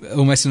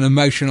almost an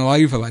emotional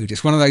overload.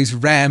 It's one of those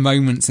rare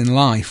moments in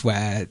life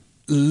where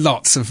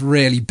lots of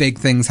really big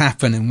things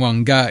happen in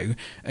one go,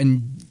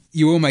 and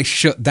you almost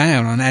shut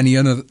down on any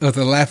other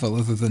level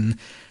other than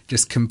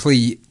just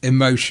complete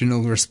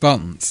emotional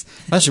response.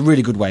 That's a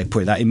really good way of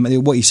putting that.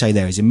 What you say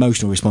there is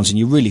emotional response, and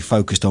you're really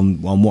focused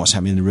on what's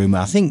happening in the room.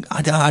 I think,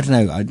 I don't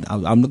know,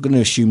 I'm not going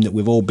to assume that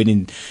we've all been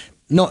in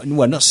not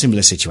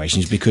similar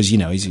situations, because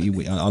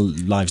our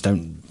lives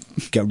don't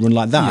get run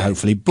like that,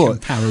 hopefully,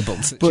 but comparable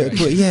situation.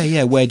 But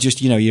yeah, where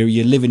just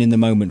you're living in the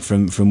moment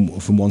from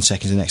 1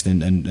 second to the next,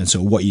 and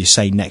sort of what you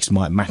say next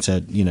might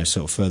matter,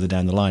 sort of further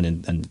down the line,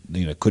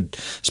 and could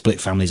split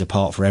families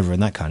apart forever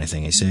and that kind of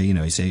thing.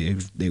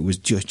 It was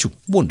just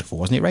wonderful,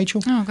 wasn't it,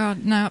 Rachel? Oh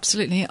God, no,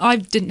 absolutely. I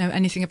didn't know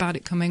anything about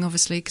it coming,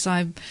 obviously, because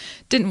I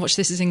didn't watch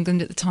This Is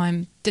England at the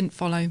time, didn't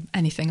follow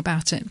anything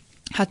about it,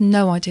 had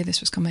no idea this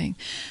was coming.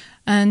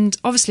 And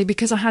obviously,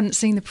 because I hadn't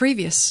seen the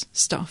previous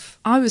stuff,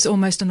 I was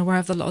almost unaware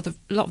of a lot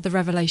of the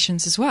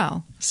revelations as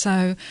well.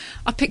 So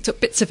I picked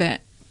up bits of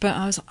it, but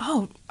I was like,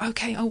 oh,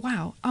 okay, oh,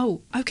 wow, oh,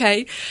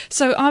 okay.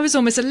 So I was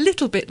almost a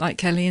little bit like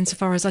Kelly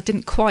insofar as I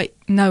didn't quite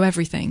know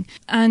everything.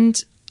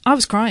 And I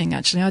was crying,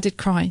 actually. I did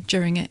cry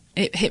during it.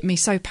 It hit me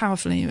so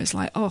powerfully. It was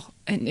like,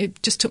 and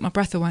it just took my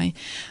breath away.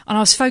 And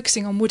I was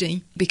focusing on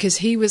Woody because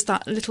he was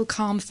that little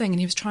calm thing and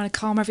he was trying to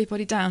calm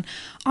everybody down.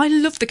 I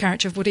love the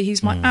character of Woody.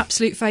 He's my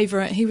absolute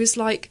favourite. He was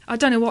like, I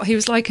don't know what he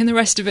was like in the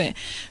rest of it,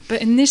 but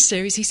in this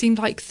series he seemed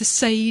like the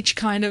sage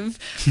kind of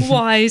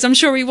wise. I'm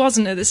sure he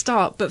wasn't at the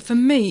start, but for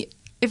me,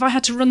 if I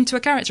had to run to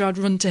a character, I'd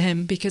run to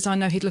him because I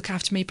know he'd look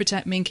after me,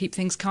 protect me and keep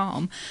things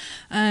calm.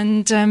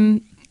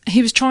 And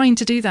he was trying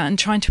to do that and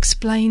trying to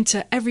explain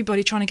to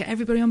everybody, trying to get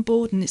everybody on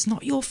board, and it's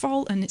not your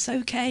fault and it's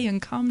okay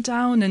and calm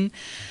down. And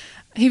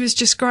he was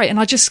just great. And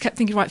I just kept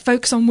thinking, right,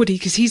 focus on Woody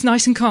because he's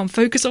nice and calm.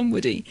 Focus on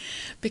Woody.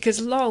 Because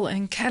Lol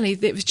and Kelly,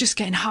 it was just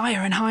getting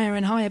higher and higher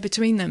and higher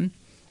between them.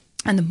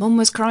 And the mum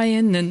was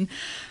crying and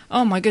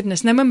oh my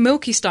goodness. And then when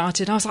Milky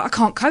started, I was like, I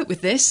can't cope with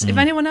this. If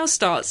anyone else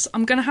starts,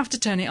 I'm going to have to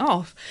turn it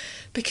off.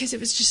 Because it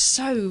was just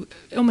so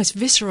almost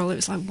visceral. It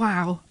was like,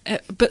 wow.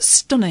 But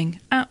stunning.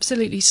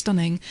 Absolutely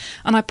stunning.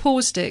 And I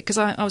paused it because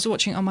I was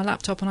watching it on my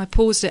laptop, and I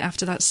paused it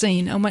after that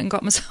scene and went and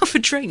got myself a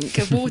drink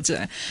of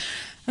water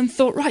and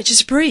thought, right,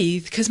 just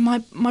breathe. Because my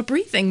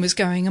breathing was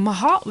going and my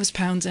heart was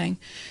pounding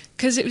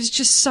because it was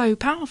just so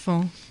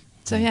powerful.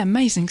 So, yeah,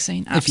 amazing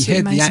scene. Absolutely if you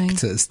hear amazing. The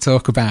actors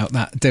talk about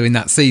that, doing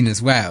that scene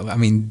as well, I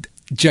mean,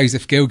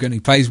 Joseph Gilgun,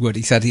 who plays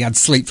Woody, said he had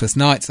sleepless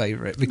nights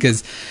over it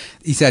because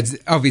he said,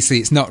 obviously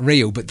it's not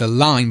real, but the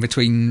line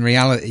between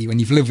reality, when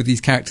you've lived with these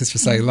characters for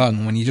so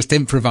long, when you're just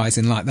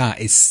improvising like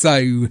that, is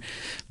so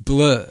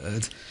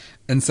blurred.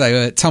 And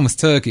so Thomas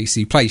Turgoose,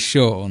 who plays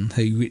Sean,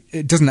 who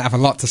doesn't have a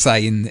lot to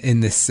say in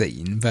this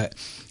scene, but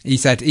he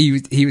said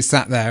he was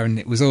sat there and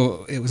it was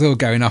all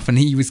going off and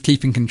he was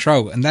keeping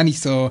control. And then he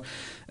saw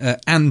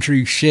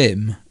Andrew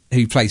Shim,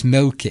 who plays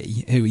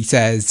Milky, who he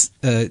says,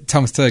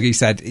 Thomas Turgoose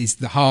said, is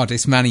the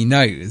hardest man he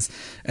knows.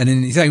 And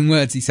in his own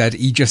words, he said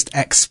he just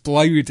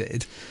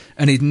exploded.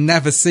 And he'd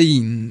never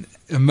seen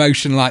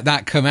emotion like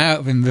that come out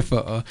of him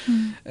before.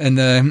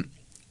 And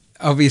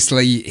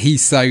obviously,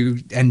 he's so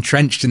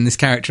entrenched in this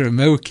character of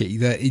Milky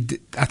that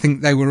I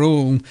think they were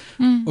all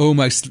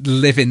almost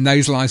living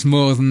those lives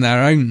more than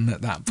their own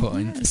at that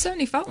point. Yeah, it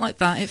certainly felt like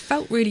that. It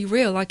felt really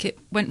real, like it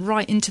went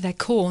right into their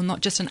core,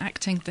 not just an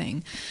acting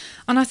thing.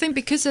 And I think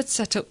because they'd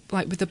set up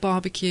like with the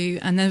barbecue,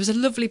 and there was a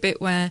lovely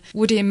bit where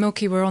Woody and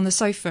Milky were on the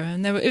sofa,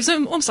 and it was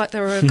almost like they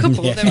were a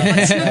couple. They were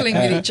like snuggling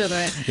with each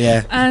other.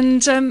 Yeah.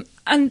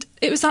 And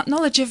it was that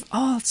knowledge of,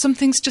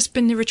 something's just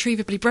been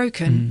irretrievably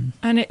broken.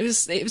 And it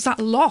was that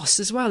loss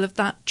as well of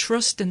that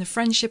trust and the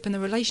friendship and the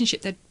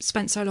relationship they'd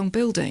spent so long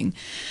building.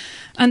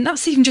 And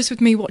that's even just with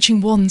me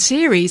watching one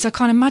series. I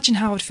can't imagine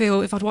how I'd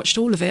feel if I'd watched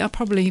all of it. I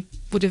probably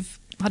would have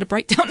had a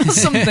breakdown or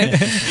something.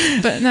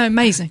 But no,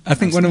 amazing. I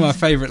think one of my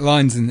favourite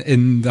lines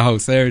in the whole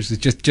series is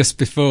just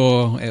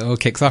before it all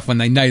kicks off, when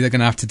they know they're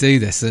going to have to do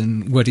this,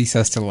 and Woody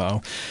says to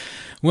Lowell,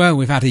 well,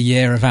 we've had a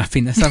year of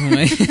happiness, haven't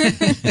we?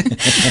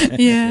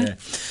 Yeah.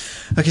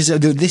 Okay, so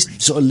this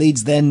sort of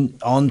leads then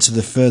on to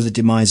the further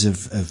demise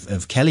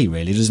of Kelly,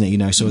 really, doesn't it? You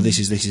know, so this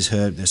is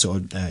her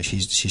sort of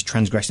she's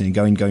transgressing and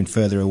going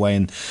further away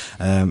and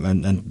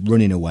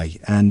running away,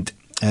 and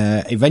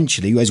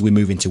eventually, as we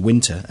move into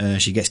winter,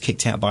 she gets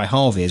kicked out by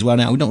Harvey as well.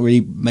 Now, we've not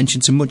really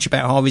mentioned so much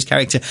about Harvey's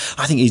character.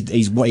 I think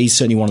he's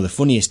certainly one of the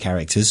funniest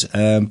characters,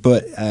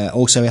 but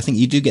also I think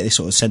you do get this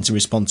sort of sense of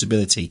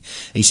responsibility.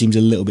 He seems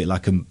a little bit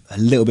like a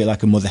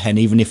mother hen,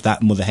 even if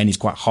that mother hen is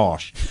quite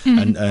harsh.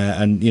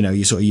 And you know,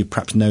 you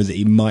perhaps know that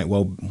he might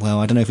well,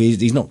 I don't know if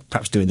he's not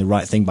perhaps doing the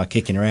right thing by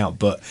kicking her out,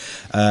 but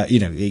you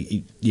know,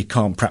 you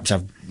can't perhaps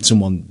have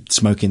someone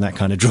smoking that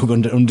kind of drug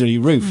under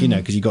your roof, you know,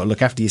 because you've got to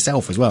look after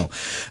yourself as well.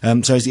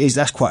 So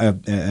that's quite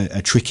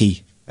a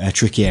tricky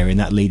area, and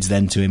that leads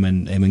then to him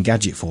and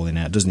Gadget falling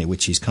out, doesn't it?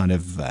 Which is kind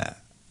of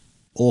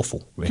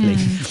awful, really.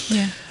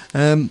 Yeah.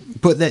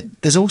 But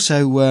there's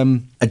also a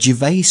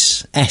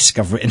Gervais-esque,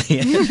 I've written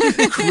here,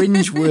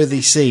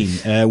 cringe-worthy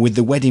scene with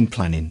the wedding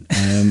planning.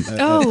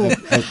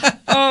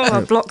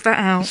 I blocked that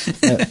out.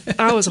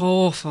 That was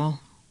awful.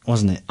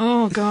 Wasn't it?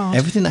 Oh, God.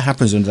 Everything that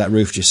happens under that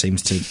roof just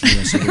seems to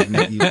sort of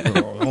make you go,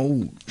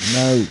 oh,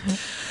 no.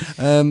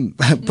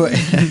 But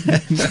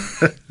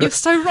you're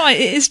so right,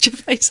 it is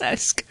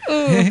Gervais-esque.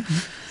 Oh.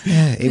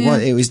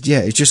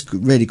 It's just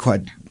really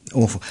quite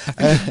awful.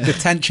 The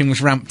tension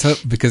was ramped up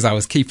because I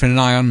was keeping an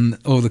eye on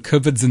all the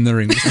cupboards in the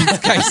room.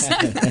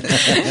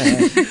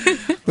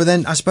 But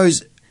then I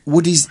suppose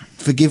Woody's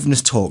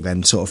forgiveness talk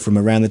then, sort of from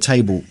around the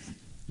table,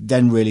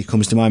 then really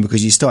comes to mind,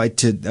 because you started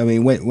to, I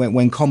mean,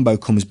 when Combo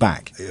comes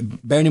back,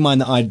 bearing in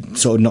mind that I'd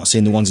sort of not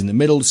seen the ones in the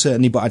middle,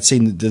 certainly, but I'd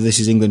seen the This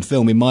Is England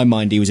film, in my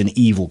mind he was an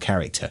evil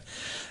character.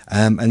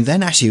 And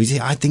then actually,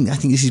 I think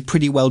this is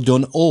pretty well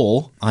done,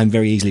 or I'm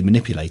very easily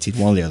manipulated,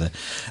 one or the other.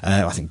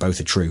 I think both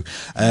are true.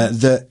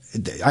 That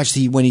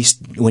actually,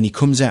 when he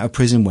comes out of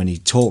prison, when he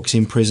talks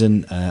in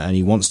prison, and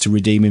he wants to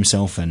redeem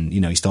himself, and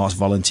you know, he starts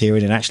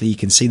volunteering, and actually, you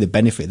can see the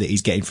benefit that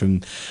he's getting from,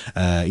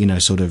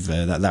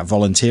 that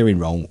volunteering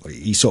role.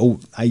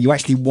 You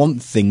actually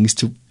want things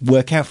to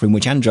work out for him,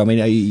 which Andrew, I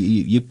mean,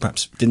 you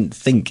perhaps didn't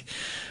think.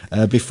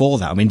 Before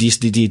that, I mean,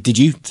 did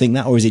you think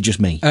that, or is it just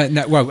me?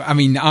 No, well, I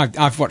mean,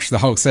 I've watched the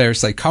whole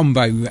series, so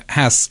Combo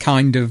has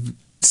kind of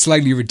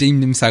slowly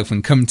redeemed himself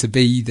and come to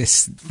be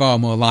this far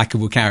more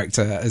likeable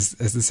character as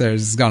the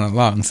series has gone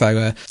along.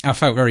 So I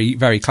felt very,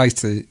 very close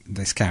to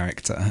this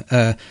character.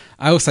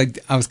 I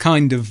was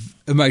kind of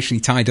emotionally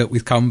tied up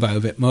with Combo a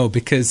bit more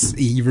because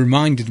he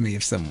reminded me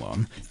of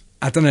someone.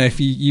 I don't know if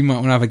you might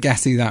want to have a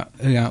guess who that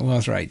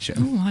was, Rachel.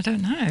 Oh, I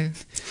don't know.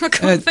 I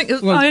can't think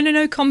of. I only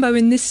know Combo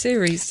in this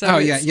series. So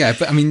yeah.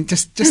 But I mean,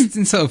 just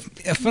in sort of,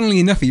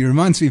 funnily enough, he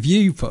reminds me of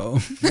you,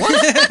 Paul. What?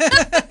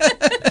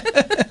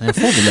 Now,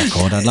 for the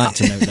record, I'd like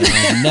to note that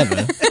I've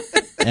never,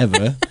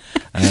 ever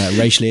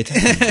racially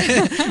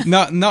attacked.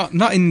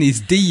 not in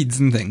his deeds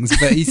and things,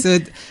 but he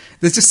said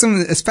there's just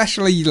something,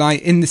 especially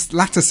like in this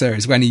latter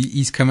series when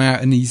he's come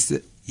out and he's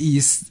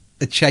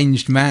a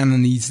changed man,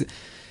 and he's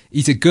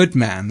a good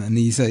man, and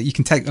you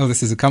can take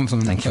this as a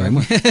compliment. Thank you very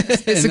much.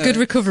 It's a good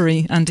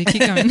recovery, Andy.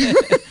 Keep going.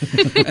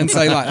 And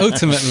so, like,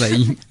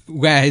 ultimately,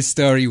 where his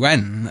story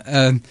went,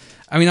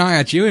 I mean, I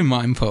had you in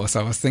mind, Paul,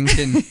 so I was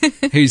thinking,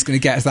 who's going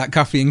to get us that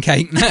coffee and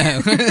cake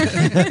now?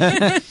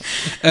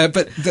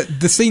 But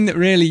the scene that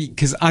really,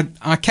 because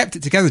I kept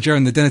it together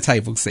during the dinner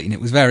table scene,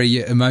 it was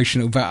very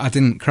emotional, but I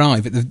didn't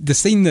cry. But the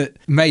scene that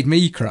made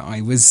me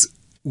cry was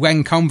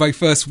when Combo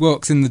first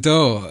walks in the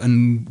door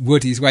and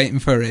Woody's waiting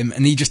for him,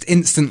 and he just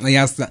instantly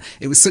has that.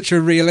 It was such a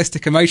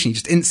realistic emotion. He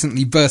just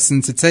instantly bursts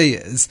into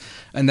tears,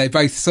 and they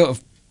both sort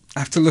of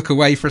have to look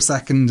away for a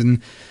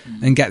second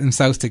and get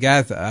themselves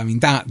together. I mean,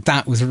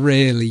 that was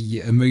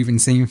really a moving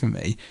scene for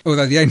me.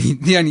 Although the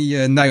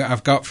only note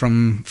I've got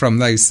from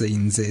those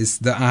scenes is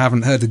that I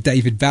haven't heard a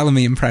David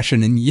Bellamy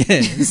impression in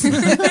years.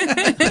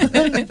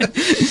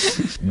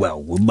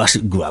 well, we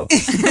mustn't grow.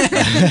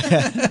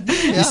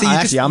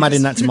 I'm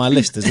adding that to my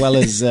list as well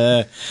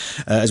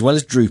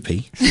as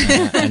Droopy,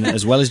 and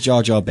as well as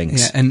Jar Jar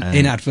Binks, and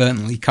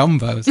inadvertently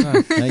Combo as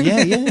well.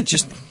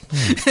 Just.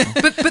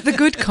 But the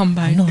good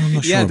Combo. No, I'm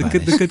not sure.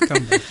 The good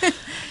Combo.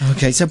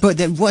 Okay, so but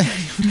then where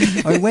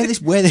this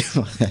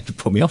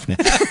put me off now.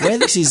 Where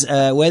this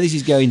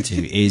is going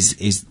to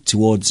is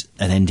towards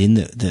an ending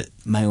that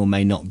may or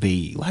may not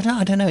be. I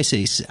don't know.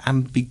 It's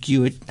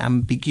ambiguous.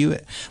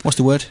 What's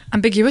the word?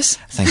 Ambiguous.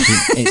 Thank you.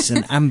 It's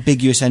an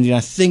ambiguous ending, I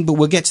think, but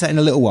we'll get to that in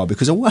a little while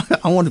because I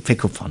want to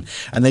pick up on.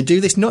 And they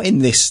do this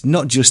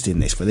not just in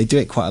this, but they do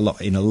it quite a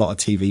lot in a lot of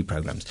TV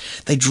programs.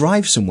 They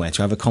drive somewhere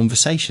to have a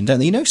conversation, don't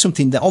they? You know,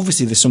 something that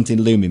obviously there's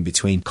something looming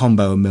between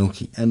Combo and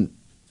Milky, and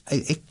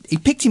he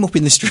picked him up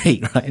in the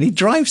street, right, and he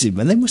drives him,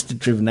 and they must have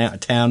driven out of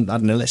town, I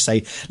don't know, let's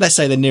say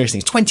the nearest thing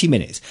is 20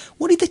 minutes.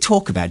 What did they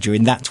talk about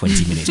during that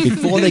 20 minutes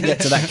before they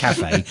get to that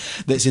cafe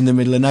that's in the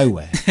middle of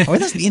nowhere? I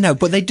mean, that's,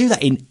 but they do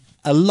that in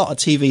a lot of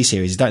TV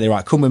series, don't they?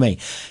 Right, come with me.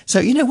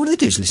 So, what do they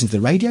do? Just listen to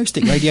the radio,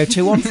 stick Radio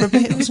 2 on for a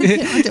bit or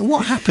something?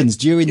 What happens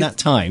during that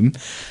time?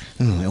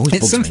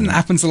 It's something that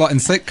happens a lot in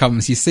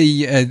sitcoms. You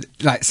see,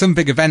 like some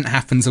big event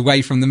happens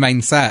away from the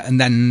main set, and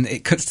then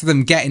it cuts to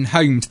them getting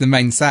home to the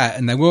main set,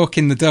 and they walk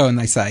in the door and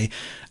they say,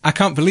 "I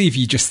can't believe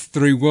you just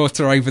threw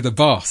water over the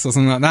boss," or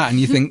something like that. And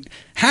you think,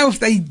 how have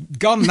they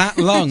gone that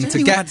long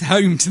to get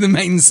home to the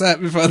main set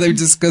before they've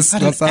discussed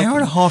what's happened? An hour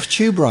and a half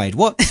tube ride.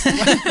 What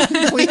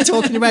are you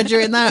talking about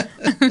during that?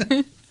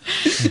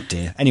 Oh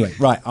dear. Anyway,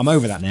 right, I'm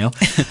over that now.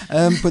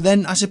 But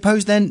then, I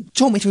suppose,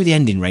 talk me through the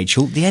ending,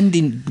 Rachel. The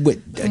ending,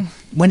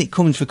 when it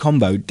comes for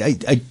Combo,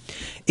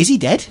 is he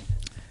dead?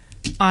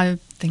 I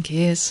think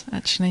he is,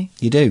 actually.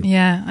 You do?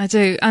 Yeah, I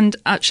do. And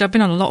actually, I've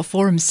been on a lot of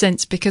forums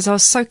since because I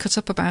was so cut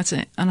up about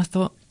it. And I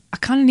thought, I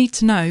kind of need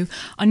to know.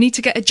 I need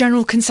to get a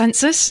general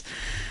consensus.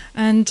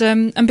 And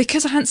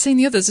because I hadn't seen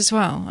the others as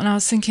well, and I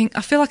was thinking,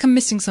 I feel like I'm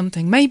missing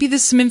something. Maybe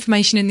there's some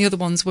information in the other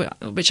ones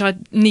which I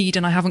need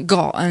and I haven't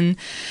got. And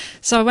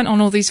so I went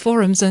on all these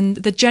forums, and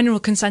the general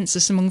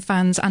consensus among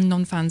fans and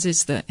non-fans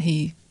is that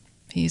he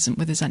isn't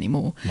with us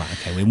anymore. Right,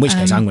 okay. Well, in which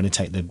case, I'm going to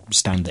take the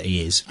stand that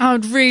he is. I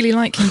would really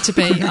like him to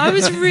be. I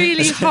was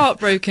really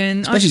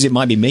heartbroken. Especially as it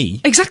might be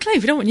me. Exactly.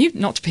 We don't want you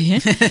not to be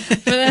here.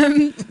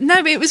 But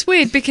no, but it was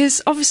weird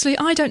because obviously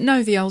I don't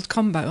know the old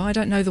Combo. I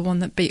don't know the one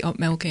that beat up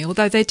Milky,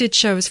 although they did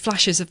show us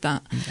flashes of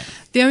that. Yeah.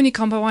 The only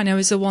Combo I know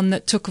is the one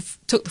that took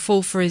the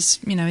fall for his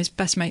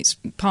best mate's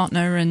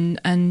partner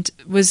and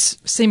was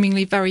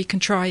seemingly very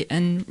contrite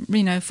and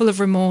full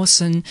of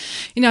remorse and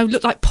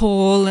looked like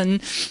Paul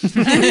and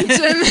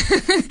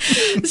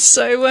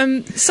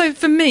so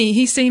for me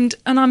he seemed,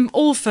 and I'm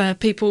all for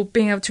people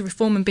being able to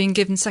reform and being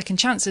given second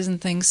chances and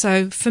things.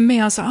 So for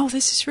me, I was like, oh,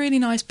 this is really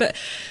nice. But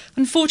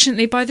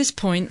unfortunately, by this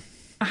point,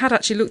 I had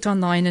actually looked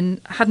online and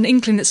had an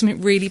inkling that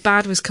something really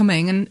bad was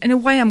coming. And in a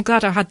way, I'm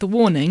glad I had the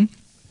warning.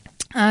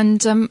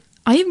 And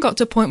I even got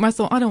to a point where I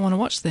thought, I don't want to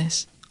watch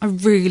this. I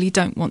really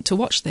don't want to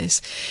watch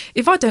this.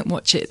 If I don't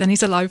watch it, then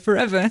he's alive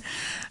forever.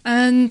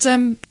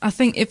 And I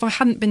think if I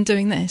hadn't been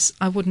doing this,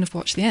 I wouldn't have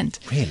watched the end.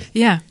 Really?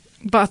 Yeah.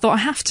 But I thought I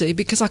have to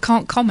because I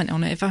can't comment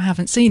on it if I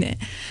haven't seen it.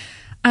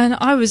 And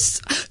I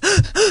was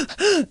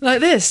like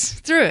this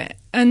through it.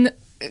 And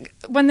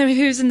when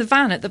he was in the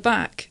van at the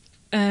back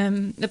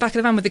of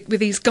the van with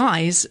these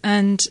guys,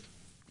 and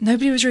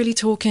nobody was really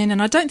talking,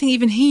 and I don't think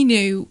even he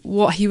knew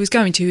what he was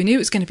going to. He knew it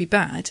was going to be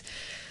bad.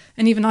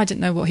 And even I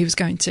didn't know what he was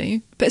going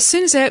to. But as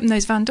soon as they opened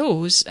those van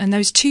doors and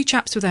those two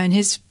chaps were there, and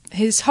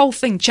his whole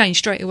thing changed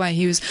straight away.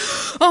 He was,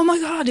 oh my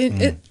God,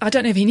 I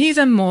don't know if he knew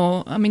them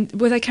or, I mean,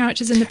 were they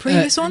characters in the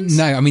previous ones?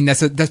 No, I mean,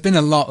 there's been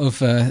a lot of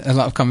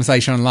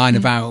conversation online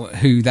about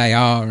who they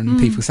are and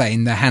people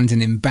saying they're handing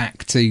him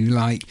back to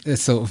like the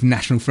sort of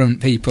National Front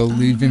people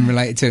who've been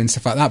related to and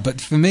stuff like that.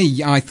 But for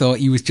me, I thought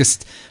that was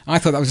just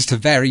a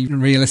very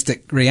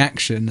realistic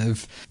reaction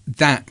of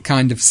that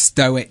kind of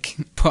stoic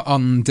put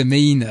on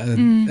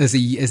demeanour as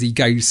he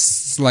goes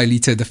slowly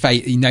to the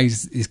fate he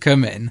knows is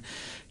coming.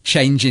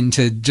 Change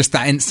into just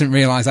that instant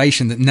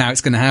realisation that now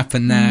it's going to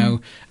happen. Now,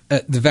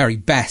 at the very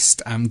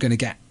best, I'm going to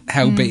get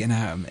hell beaten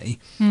out of me.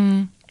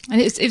 And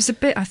it was a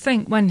bit, I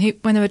think, when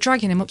they were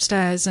dragging him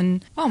upstairs,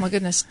 and oh my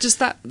goodness, just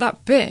that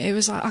bit. It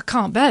was like, I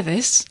can't bear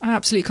this. I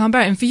absolutely can't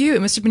bear it. And for you,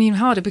 it must have been even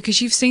harder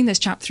because you've seen this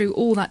chap through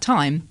all that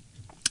time,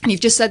 and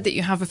you've just said that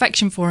you have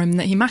affection for him,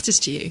 that he matters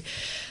to you.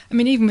 I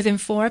mean, even within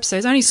 4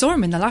 episodes, I only saw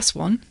him in the last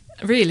one.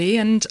 Really,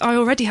 and I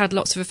already had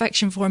lots of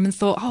affection for him and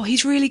thought, oh,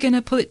 he's really going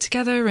to pull it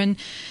together. And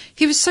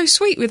he was so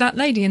sweet with that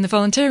lady in the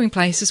volunteering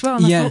place as well.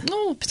 And I thought,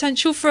 oh,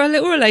 potential for a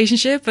little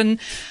relationship and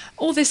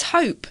all this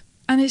hope.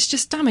 And it's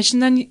just damaged.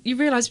 And then you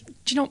realise, do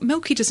you know what?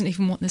 Milky doesn't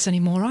even want this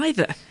anymore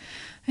either. I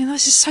mean,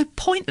 this is so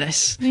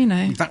pointless,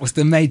 That was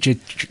the major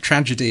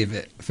tragedy of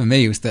it for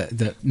me, was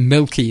that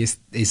Milky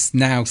is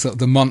now sort of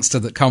the monster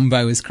that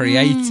Combo has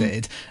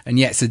created. And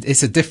yet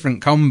it's a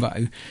different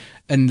Combo.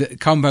 And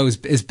Combo has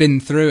been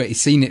through it.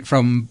 He's seen it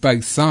from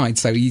both sides.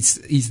 So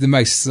he's the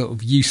most sort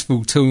of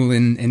useful tool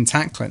in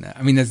tackling it.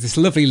 I mean, there's this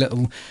lovely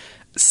little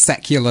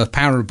secular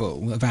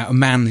parable about a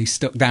man who's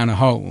stuck down a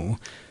hole,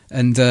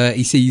 and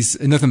he sees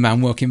another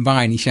man walking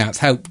by and he shouts,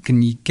 "Help,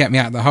 can you get me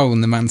out of the hole?"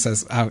 And the man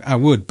says, I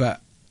would,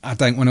 but I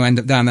don't want to end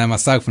up down there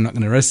myself, I'm not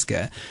going to risk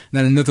it. And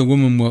then another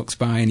woman walks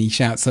by and he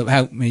shouts up,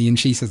 "Help me," and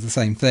she says the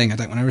same thing, "I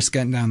don't want to risk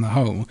getting down the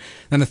hole."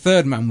 Then a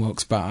third man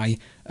walks by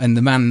and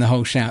the man in the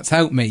hole shouts,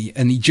 "Help me,"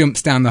 and he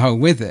jumps down the hole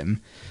with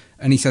him.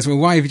 And he says, "Well,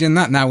 why have you done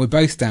that? Now we're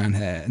both down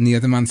here." And the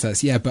other man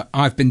says, "Yeah, but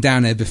I've been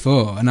down here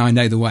before and I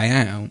know the way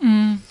out."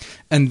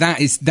 And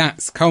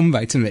that's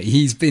Combo to me.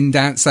 He's been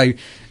down. So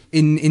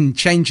in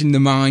changing the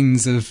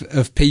minds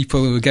of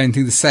people who are going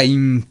through the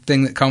same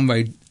thing that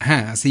Combo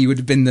has, he would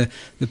have been the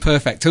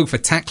perfect tool for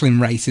tackling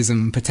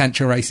racism,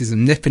 potential racism,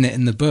 nipping it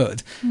in the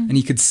bud. And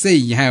you could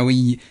see how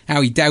he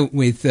dealt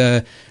with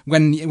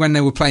when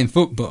they were playing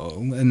football,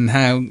 and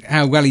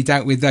how well he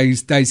dealt with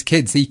those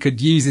kids. He could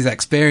use his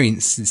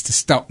experiences to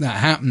stop that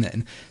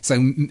happening. So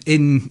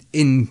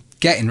in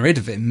getting rid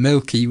of him,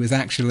 Milky was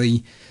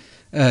actually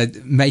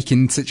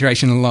making the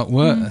situation a lot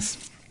worse.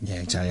 Yeah,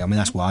 exactly. I mean,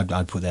 that's why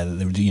I'd put there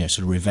that, you know,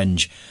 sort of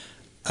revenge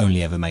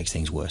only ever makes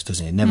things worse,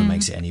 doesn't it? It never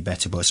makes it any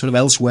better. But sort of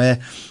elsewhere,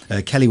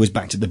 Kelly was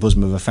back to the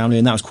bosom of her family,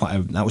 and that was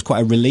quite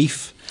a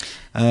relief.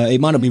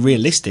 It might not be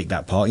realistic,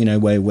 that part, you know,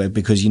 where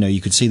because, you know, you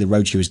could see the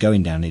road she was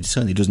going down. It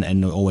certainly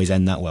doesn't always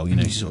end that well. You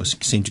know, she sort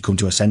of seemed to come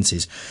to her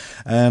senses,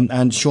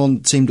 and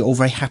Sean seemed all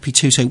very happy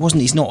too. So it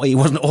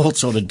wasn't all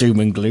sort of doom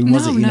and gloom,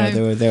 was it? You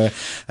know, there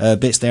were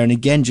bits there, and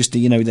again, just,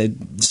 you know,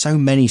 so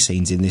many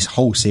scenes in this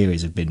whole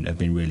series have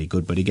been really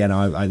good. But again,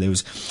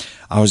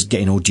 I was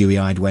getting all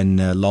dewy-eyed when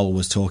Lol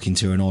was talking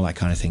to her and all that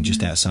kind of thing,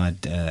 just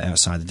outside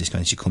the disco,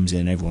 and she comes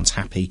in and everyone's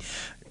happy,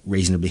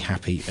 reasonably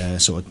happy,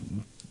 sort of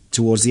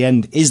towards the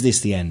end. Is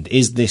this the end?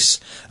 Is this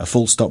a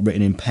full stop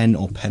written in pen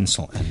or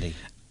pencil, Andy?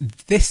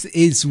 This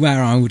is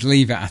where I would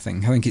leave it. I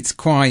think it's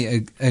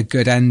quite a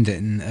good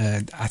ending.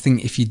 I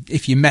think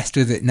if you messed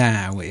with it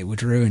now, it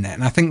would ruin it.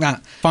 And I think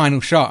that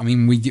final shot, I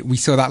mean, we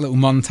saw that little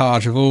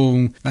montage of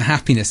all the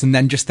happiness, and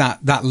then just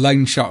that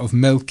lone shot of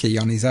Milky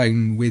on his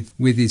own with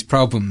his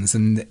problems,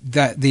 and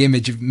that the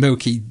image of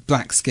Milky,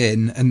 black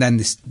skin, and then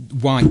this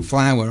white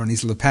flower on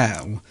his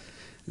lapel.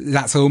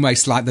 That's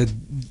almost like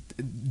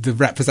the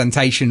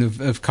representation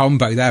of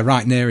Combo there,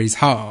 right near his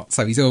heart.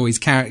 So he's always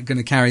going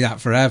to carry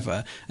that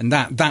forever. And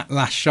that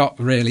last shot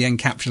really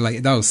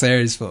encapsulated the whole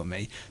series for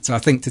me. So I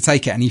think to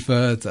take it any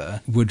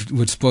further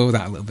would spoil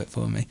that a little bit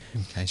for me.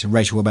 Okay, so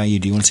Rachel, what about you?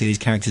 Do you want to see these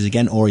characters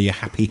again, or are you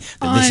happy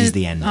that this is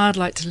the end? I'd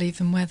like to leave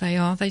them where they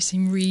are. They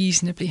seem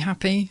reasonably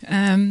happy.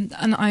 And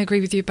I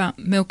agree with you about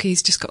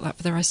Milky's just got that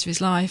for the rest of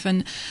his life.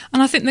 And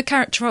I think the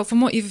character arc,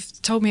 from what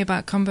you've told me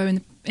about Combo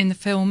in the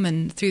film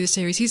and through the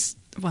series, he's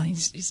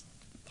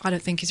I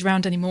don't think he's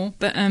around anymore.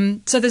 But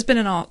so there's been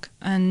an arc,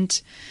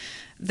 and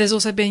there's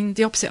also been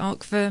the opposite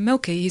arc for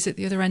Milky. He's at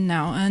the other end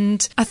now,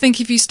 and I think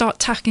if you start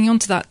tacking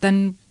onto that,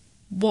 then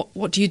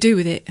what do you do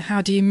with it?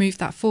 How do you move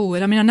that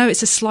forward? I mean, I know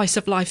it's a slice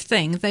of life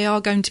thing. They are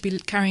going to be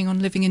carrying on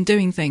living and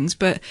doing things,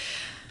 but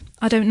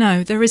I don't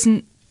know. There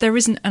isn't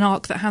an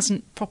arc that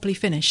hasn't properly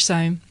finished. So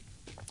I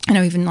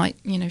know, even like,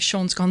 you know,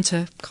 Sean's gone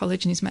to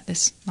college and he's met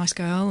this nice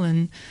girl,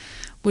 and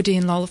Woody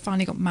and Lol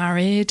finally got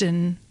married,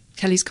 and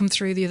Kelly's come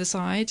through the other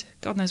side.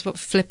 God knows what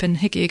Flip and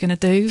Higgy are going to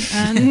do.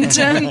 And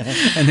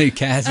and who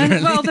cares,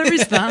 really? Well, there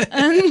is that.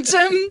 And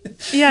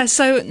yeah,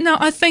 so no,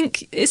 I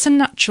think it's a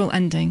natural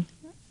ending.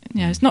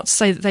 You know, it's not to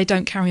say that they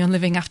don't carry on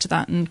living after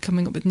that and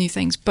coming up with new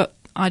things, but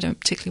I don't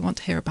particularly want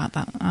to hear about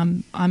that.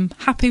 I'm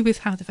happy with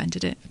how they've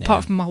ended it,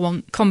 apart from I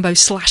want Combo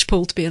 /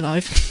 Paul to be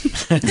alive.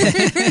 Well,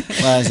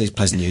 this is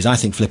pleasant news. I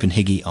think Flip and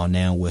Higgy are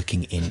now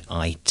working in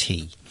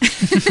IT.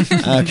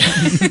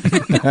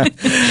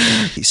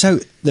 So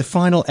the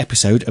final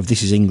episode of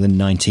This Is England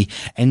 90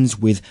 ends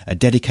with a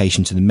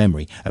dedication to the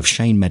memory of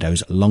Shane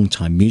Meadows'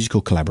 longtime musical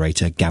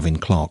collaborator Gavin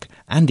Clark.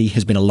 Andy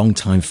has been a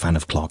long-time fan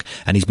of Clark,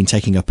 and he's been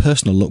taking a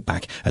personal look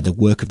back at the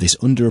work of this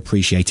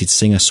underappreciated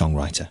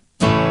singer-songwriter.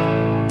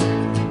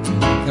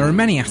 There are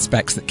many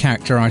aspects that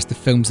characterise the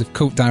films of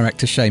cult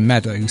director Shane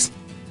Meadows.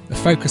 A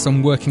focus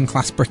on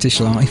working-class British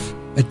life,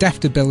 a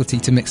deft ability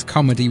to mix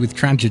comedy with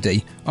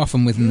tragedy,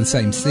 often within the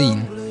same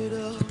scene,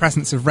 the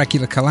presence of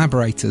regular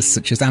collaborators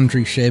such as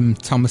Andrew Shim,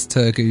 Thomas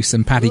Turgoose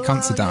and Paddy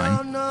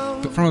Considine.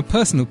 But from a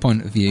personal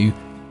point of view,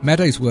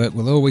 Meadows' work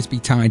will always be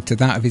tied to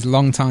that of his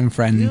longtime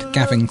friend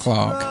Gavin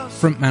Clark,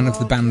 frontman of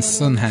the bands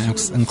Son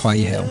House and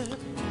Clay Hill.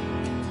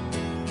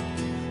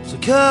 So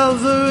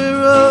Calvary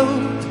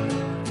Road.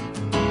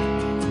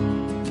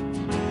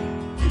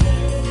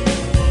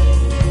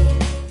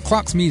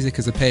 Clark's music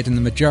has appeared in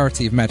the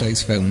majority of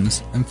Meadows'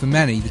 films, and for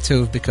many the two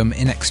have become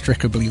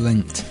inextricably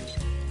linked.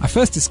 I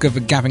first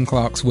discovered Gavin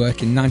Clark's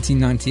work in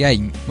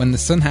 1998 when the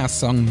Son House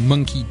song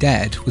Monkey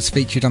Dead was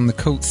featured on the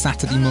cult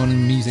Saturday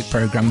morning music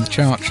programme The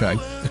Chart Show,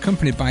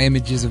 accompanied by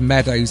images of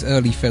Meadows'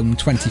 early film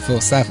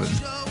 24/7.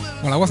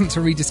 While I wasn't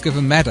to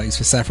rediscover Meadows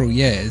for several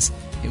years,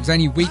 it was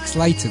only weeks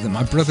later that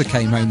my brother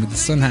came home with the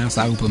Son House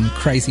album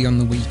Crazy on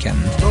the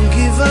Weekend.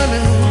 Monkey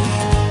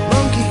vanished,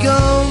 monkey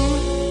gone.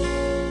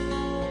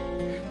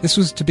 This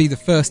was to be the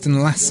first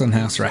and last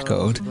Sunhouse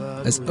record,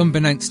 as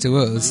unbeknownst to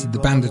us, the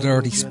band had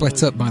already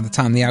split up by the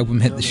time the album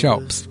hit the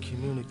shops.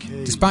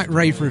 Despite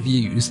rave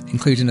reviews,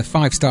 including a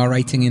 5-star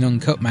rating in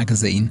Uncut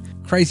magazine,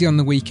 Crazy on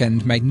the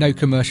Weekend made no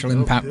commercial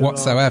impact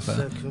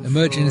whatsoever,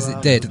 emerging as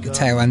it did at the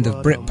tail end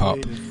of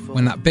Britpop,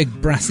 when that big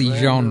brassy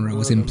genre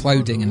was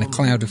imploding in a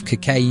cloud of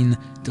cocaine,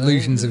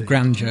 delusions of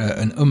grandeur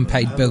and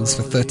unpaid bills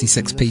for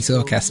 36-piece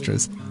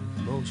orchestras.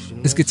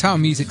 As guitar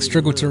music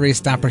struggled to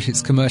re-establish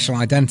its commercial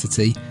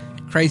identity,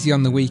 Crazy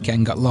on the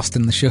Weekend got lost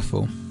in the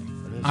shuffle.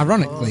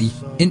 Ironically,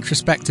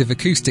 introspective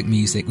acoustic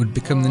music would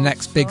become the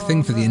next big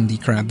thing for the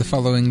indie crowd the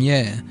following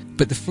year,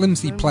 but the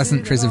flimsy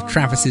pleasantries of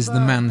Travis's The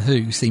Man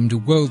Who seemed a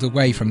world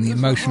away from the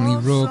emotionally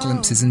raw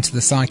glimpses into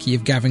the psyche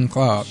of Gavin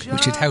Clark,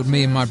 which had held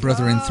me and my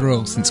brother in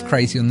thrall since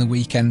Crazy on the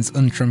Weekend's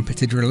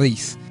untrumpeted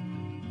release.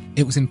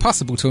 It was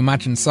impossible to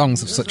imagine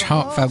songs of such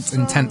heartfelt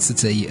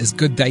intensity as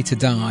Good Day to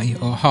Die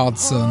or Hard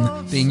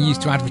Sun being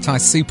used to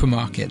advertise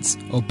supermarkets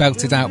or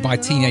belted out by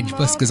teenage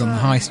buskers on the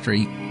high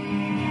street.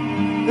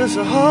 There's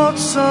a hot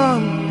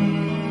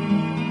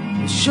sun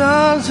that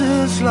shines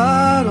its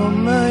light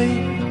on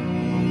me.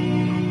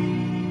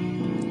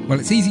 While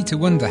it's easy to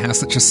wonder how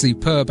such a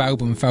superb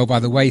album fell by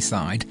the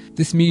wayside,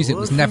 this music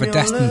was never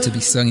destined to be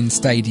sung in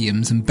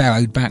stadiums and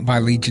bellowed back by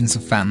legions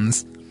of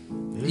fans.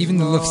 Even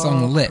the love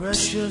song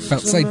Lips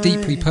felt so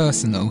deeply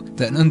personal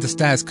that an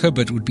understairs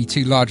cupboard would be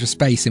too large a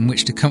space in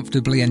which to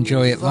comfortably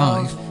enjoy it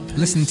live.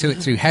 Listening to it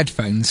through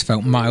headphones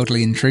felt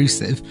mildly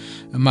intrusive,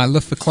 and my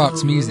love for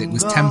Clark's music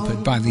was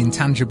tempered by the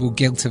intangible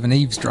guilt of an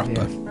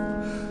eavesdropper.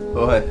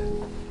 Right.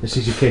 This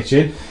is your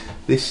kitchen.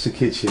 This is the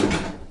kitchen,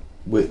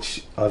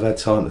 which I've had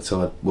time to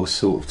sort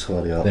of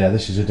tidy up. Yeah,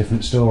 this is a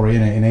different story,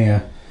 isn't it, in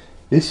here?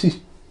 This is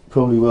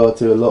probably where I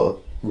do a lot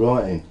of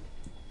writing,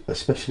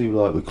 especially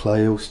like with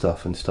Clay Hill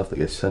stuff and stuff that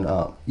gets sent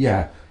up.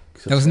 Yeah.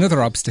 There was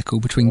another obstacle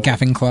between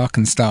Gavin Clark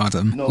and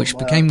stardom, which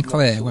became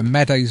clear when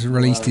Meadows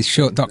released his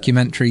short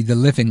documentary The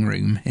Living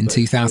Room in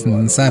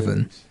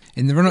 2007.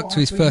 In the run-up to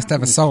his first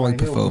ever solo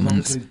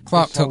performance,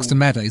 Clark talks to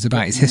Meadows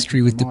about his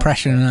history with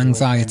depression and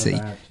anxiety,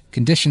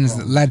 conditions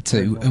that led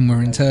to and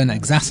were in turn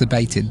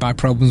exacerbated by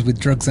problems with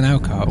drugs and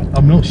alcohol.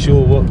 I'm not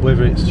sure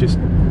whether it's just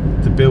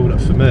the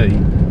build-up for me,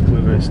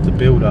 whether it's the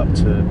build-up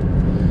to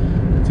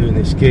doing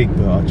this gig,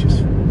 but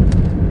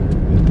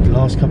the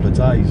last couple of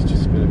days it's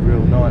just been a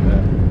real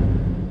nightmare.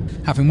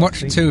 Having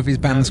watched two of his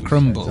bands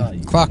crumble,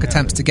 Clark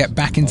attempts to get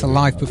back into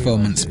live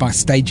performance by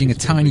staging a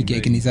tiny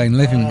gig in his own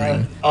living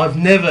room. I've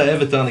never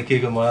ever done a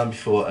gig on my own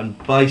before, and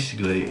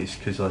basically it's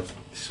because I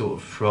sort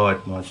of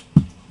fried my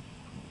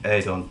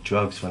head on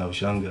drugs when I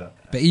was younger.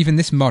 But even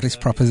this modest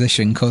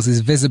proposition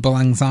causes visible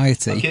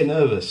anxiety. I get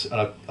nervous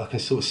and I can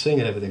sort of sing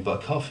and everything, but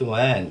I can't feel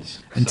my hands.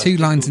 And 2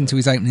 lines into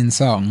his opening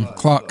song,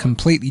 Clark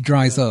completely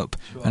dries up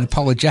and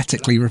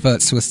apologetically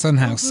reverts to a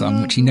Sunhouse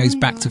song which he knows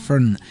back to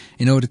front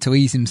in order to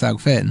ease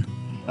himself in.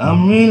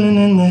 I'm reeling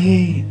in the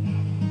heat.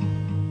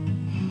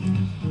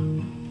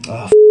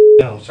 Oh,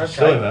 it's okay.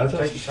 Sorry, man.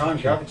 Take your time,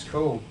 Gav. It's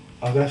cool.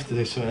 I'm going to have to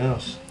do something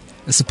else.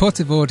 A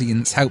supportive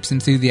audience helps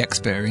him through the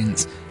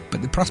experience,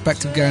 but the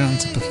prospect of going on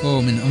to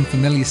perform in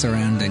unfamiliar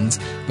surroundings,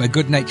 where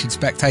good-natured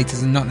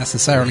spectators are not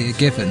necessarily a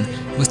given,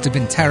 must have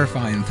been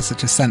terrifying for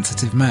such a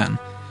sensitive man.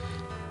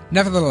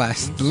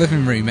 Nevertheless, The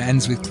Living Room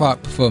ends with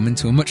Clark performing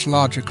to a much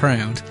larger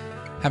crowd.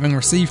 Having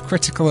received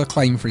critical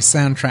acclaim for his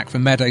soundtrack for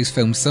Meadows'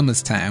 film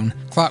Summerstown,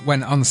 Clark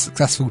went on a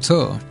successful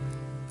tour.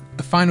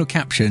 A final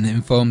caption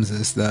informs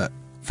us that,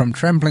 from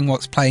trembling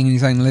what's playing in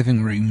his own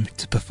living room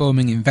to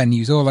performing in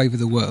venues all over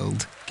the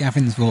world,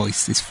 Gavin's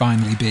voice is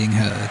finally being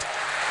heard.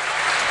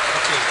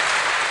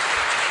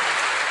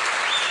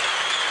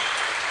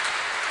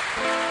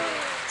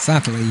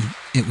 Sadly,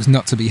 it was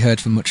not to be heard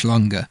for much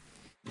longer.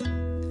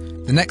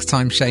 The next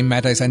time Shane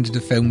Meadows ended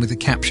a film with a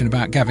caption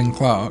about Gavin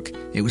Clark,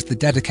 it was the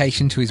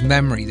dedication to his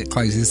memory that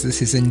closes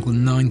This Is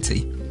England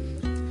 90.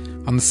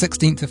 On the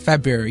 16th of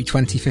February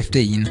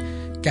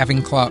 2015,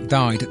 Gavin Clark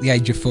died at the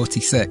age of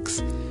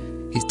 46.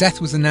 His death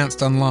was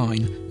announced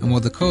online, and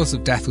while the cause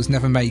of death was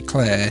never made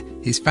clear,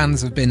 his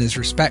fans have been as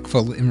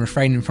respectful in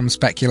refraining from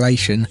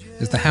speculation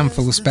as the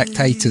handful of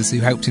spectators who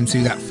helped him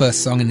through that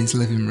first song in his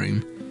living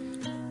room.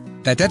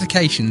 Their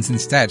dedications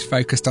instead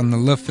focused on the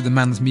love for the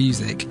man's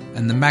music,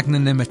 and the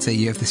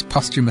magnanimity of this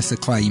posthumous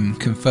acclaim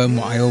confirmed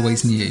what I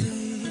always knew.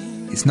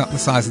 It's not the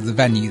size of the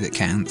venue that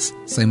counts,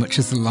 so much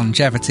as the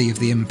longevity of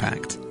the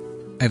impact.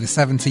 Over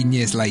 17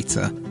 years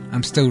later,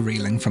 I'm still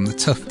reeling from the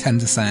tough,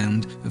 tender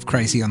sound of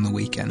Crazy on the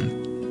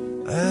Weekend.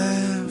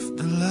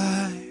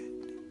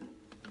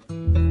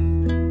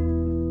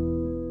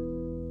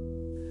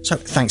 So,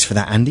 thanks for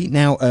that, Andy.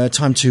 Now,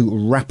 time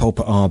to wrap up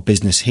our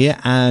business here,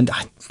 and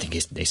I think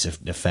it's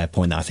a fair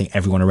point that I think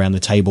everyone around the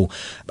table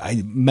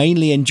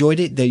mainly enjoyed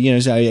it.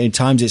 So at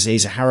times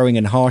it's harrowing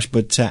and harsh,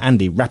 but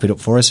Andy, wrap it up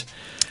for us.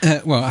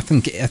 Well, I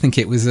think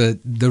it was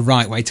the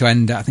right way to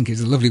end it. I think it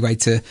was a lovely way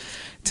to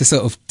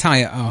sort of tie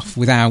it off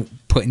without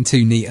putting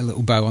too neat a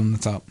little bow on the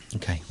top.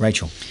 Okay,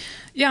 Rachel.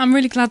 Yeah, I'm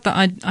really glad that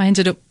I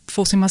ended up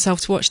forcing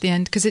myself to watch the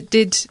end, because it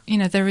did,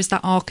 there is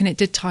that arc and it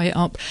did tie it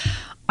up.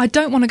 I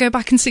don't want to go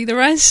back and see the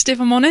rest, if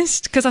I'm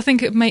honest, because I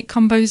think it would make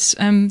Combo's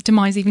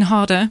demise even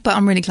harder. But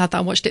I'm really glad that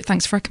I watched it.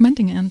 Thanks for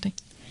recommending it, Andy.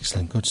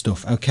 Excellent, good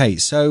stuff. Okay,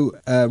 so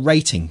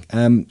rating.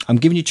 I'm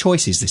giving you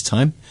choices this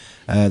time.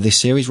 This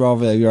series,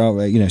 rather,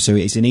 so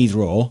it's an either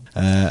or,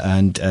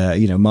 and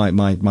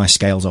my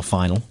scales are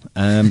final.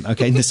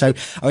 Okay, so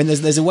I mean,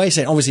 there's a way of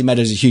saying. Obviously,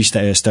 Meadows is a huge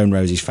Stone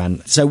Roses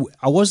fan, so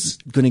I was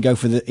going to go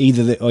for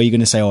or you're going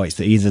to say, it's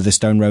either the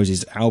Stone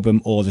Roses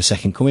album or the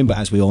Second Coming. But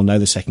as we all know,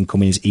 the Second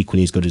Coming is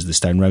equally as good as the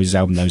Stone Roses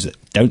album. Those that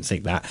don't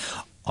think that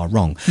are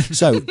wrong.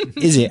 So,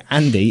 is it,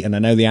 Andy? And I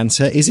know the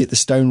answer. Is it the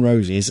Stone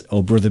Roses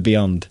or Brother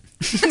Beyond?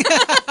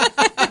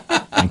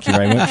 Thank you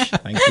very much.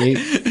 Thank you.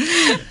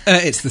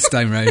 It's the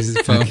Stone Roses,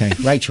 Paul. Okay,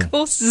 Rachel. Of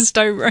course, the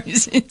Stone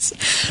Roses.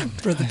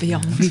 Brother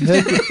Beyond.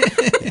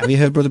 Have you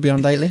heard Brother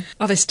Beyond lately?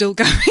 Are they still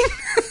going?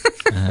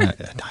 I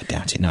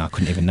doubt it. No, I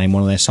couldn't even name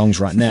one of their songs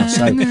right now.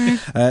 So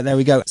there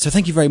we go. So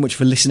thank you very much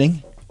for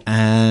listening.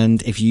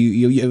 And if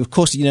you of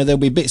course, there'll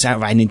be bits out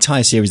of an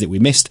entire series that we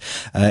missed.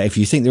 If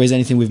you think there is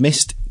anything we've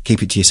missed,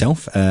 keep it to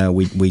yourself.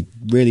 We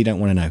really don't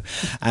want to know.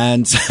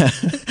 And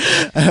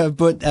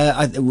but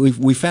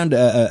we found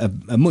a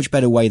much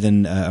better way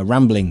than a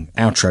rambling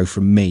outro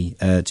from me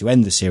to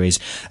end the series.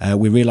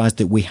 We realised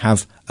that we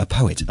have a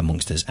poet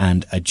amongst us,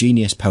 and a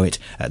genius poet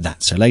at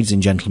that. So, ladies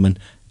and gentlemen,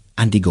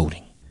 Andy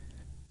Goulding.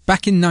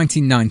 Back in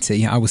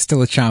 1990, I was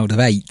still a child of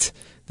 8.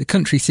 The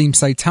country seemed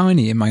so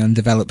tiny in my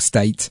undeveloped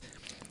state.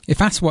 If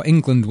asked what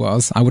England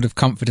was, I would have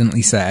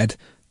confidently said,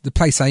 the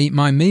place I eat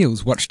my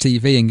meals, watch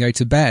TV and go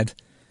to bed.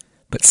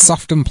 But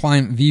soft and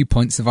pliant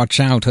viewpoints of our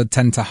childhood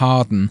tend to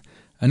harden,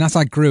 and as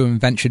I grew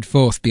and ventured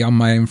forth beyond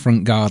my own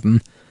front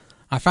garden,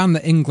 I found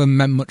that England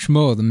meant much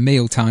more than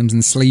meal times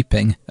and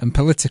sleeping, and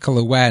political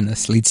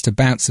awareness leads to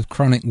bouts of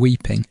chronic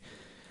weeping.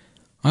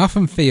 I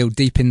often feel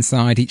deep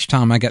inside each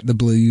time I get the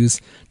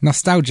blues,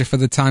 nostalgia for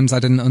the times I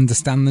didn't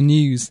understand the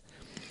news.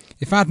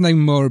 If I'd known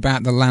more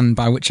about the land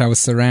by which I was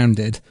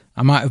surrounded,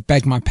 I might have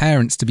begged my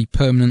parents to be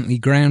permanently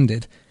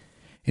grounded.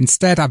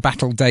 Instead, I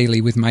battle daily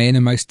with my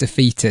innermost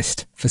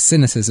defeatist, for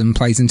cynicism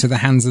plays into the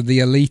hands of the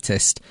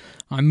elitist.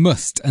 I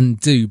must and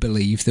do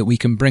believe that we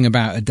can bring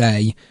about a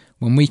day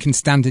when we can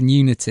stand in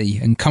unity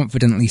and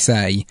confidently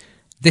say,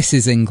 this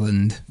is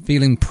England,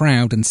 feeling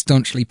proud and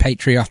staunchly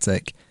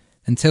patriotic.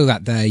 Until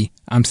that day,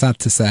 I'm sad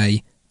to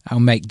say, I'll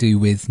make do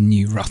with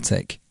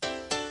neurotic.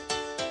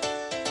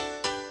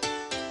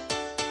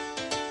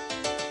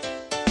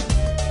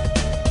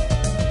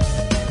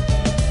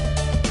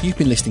 You've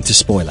been listening to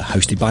Spoiler,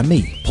 hosted by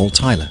me, Paul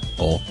Tyler,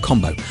 or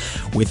Combo,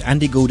 with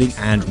Andy Goulding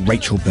and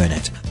Rachel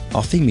Burnett.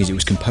 Our theme music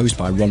was composed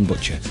by Ron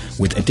Butcher,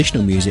 with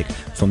additional music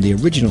from the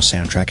original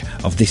soundtrack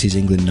of This Is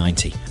England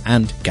 90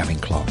 and Gavin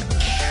Clark.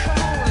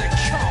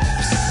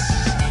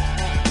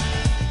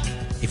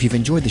 If you've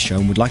enjoyed the show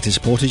and would like to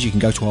support us, you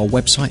can go to our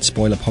website,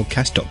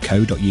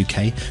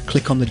 spoilerpodcast.co.uk,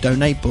 click on the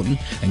donate button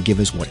and give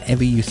us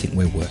whatever you think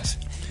we're worth.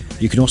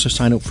 You can also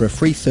sign up for a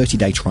free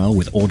 30-day trial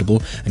with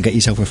Audible and get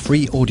yourself a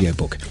free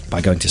audiobook by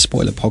going to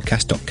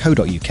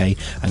spoilerpodcast.co.uk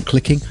and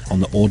clicking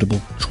on the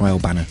Audible trial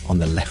banner on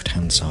the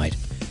left-hand side.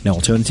 Now,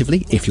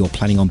 alternatively, if you're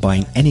planning on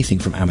buying anything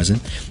from Amazon,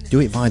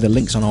 do it via the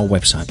links on our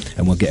website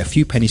and we'll get a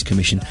few pennies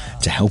commission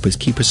to help us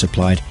keep us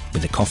supplied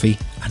with the coffee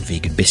and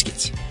vegan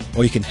biscuits.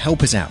 Or you can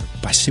help us out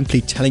by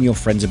simply telling your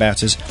friends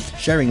about us,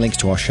 sharing links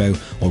to our show,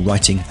 or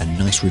writing a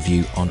nice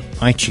review on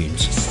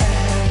iTunes.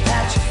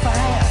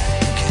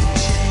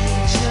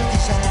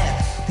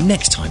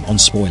 Next time on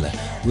Spoiler,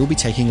 we'll be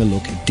taking a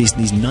look at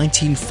Disney's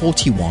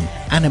 1941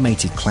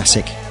 animated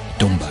classic,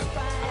 Dumbo.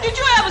 Did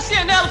you ever see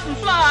an elephant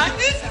fly?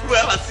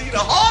 Well, I seen a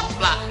horse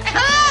fly.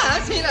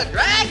 I seen a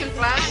dragon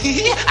fly.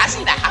 I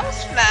seen a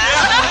house fly.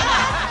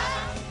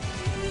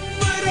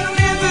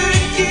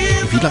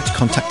 If you'd like to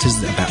contact us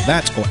about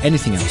that or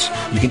anything else,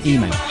 you can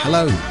email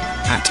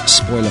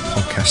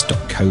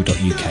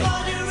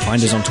hello@spoilerpodcast.co.uk.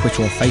 Find us on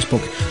Twitter or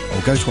Facebook,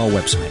 or go to our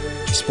website,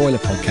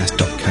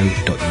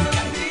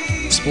 spoilerpodcast.co.uk.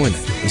 Spoiler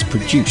is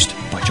produced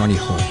by Johnny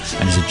Hall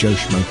and is a Joe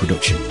Schmo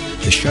production.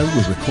 The show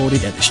was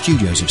recorded at the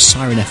studios of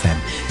Siren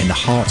FM in the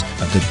heart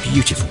of the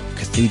beautiful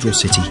cathedral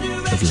city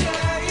of Lincoln.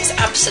 It's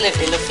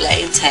absolutely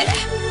lovely, isn't it?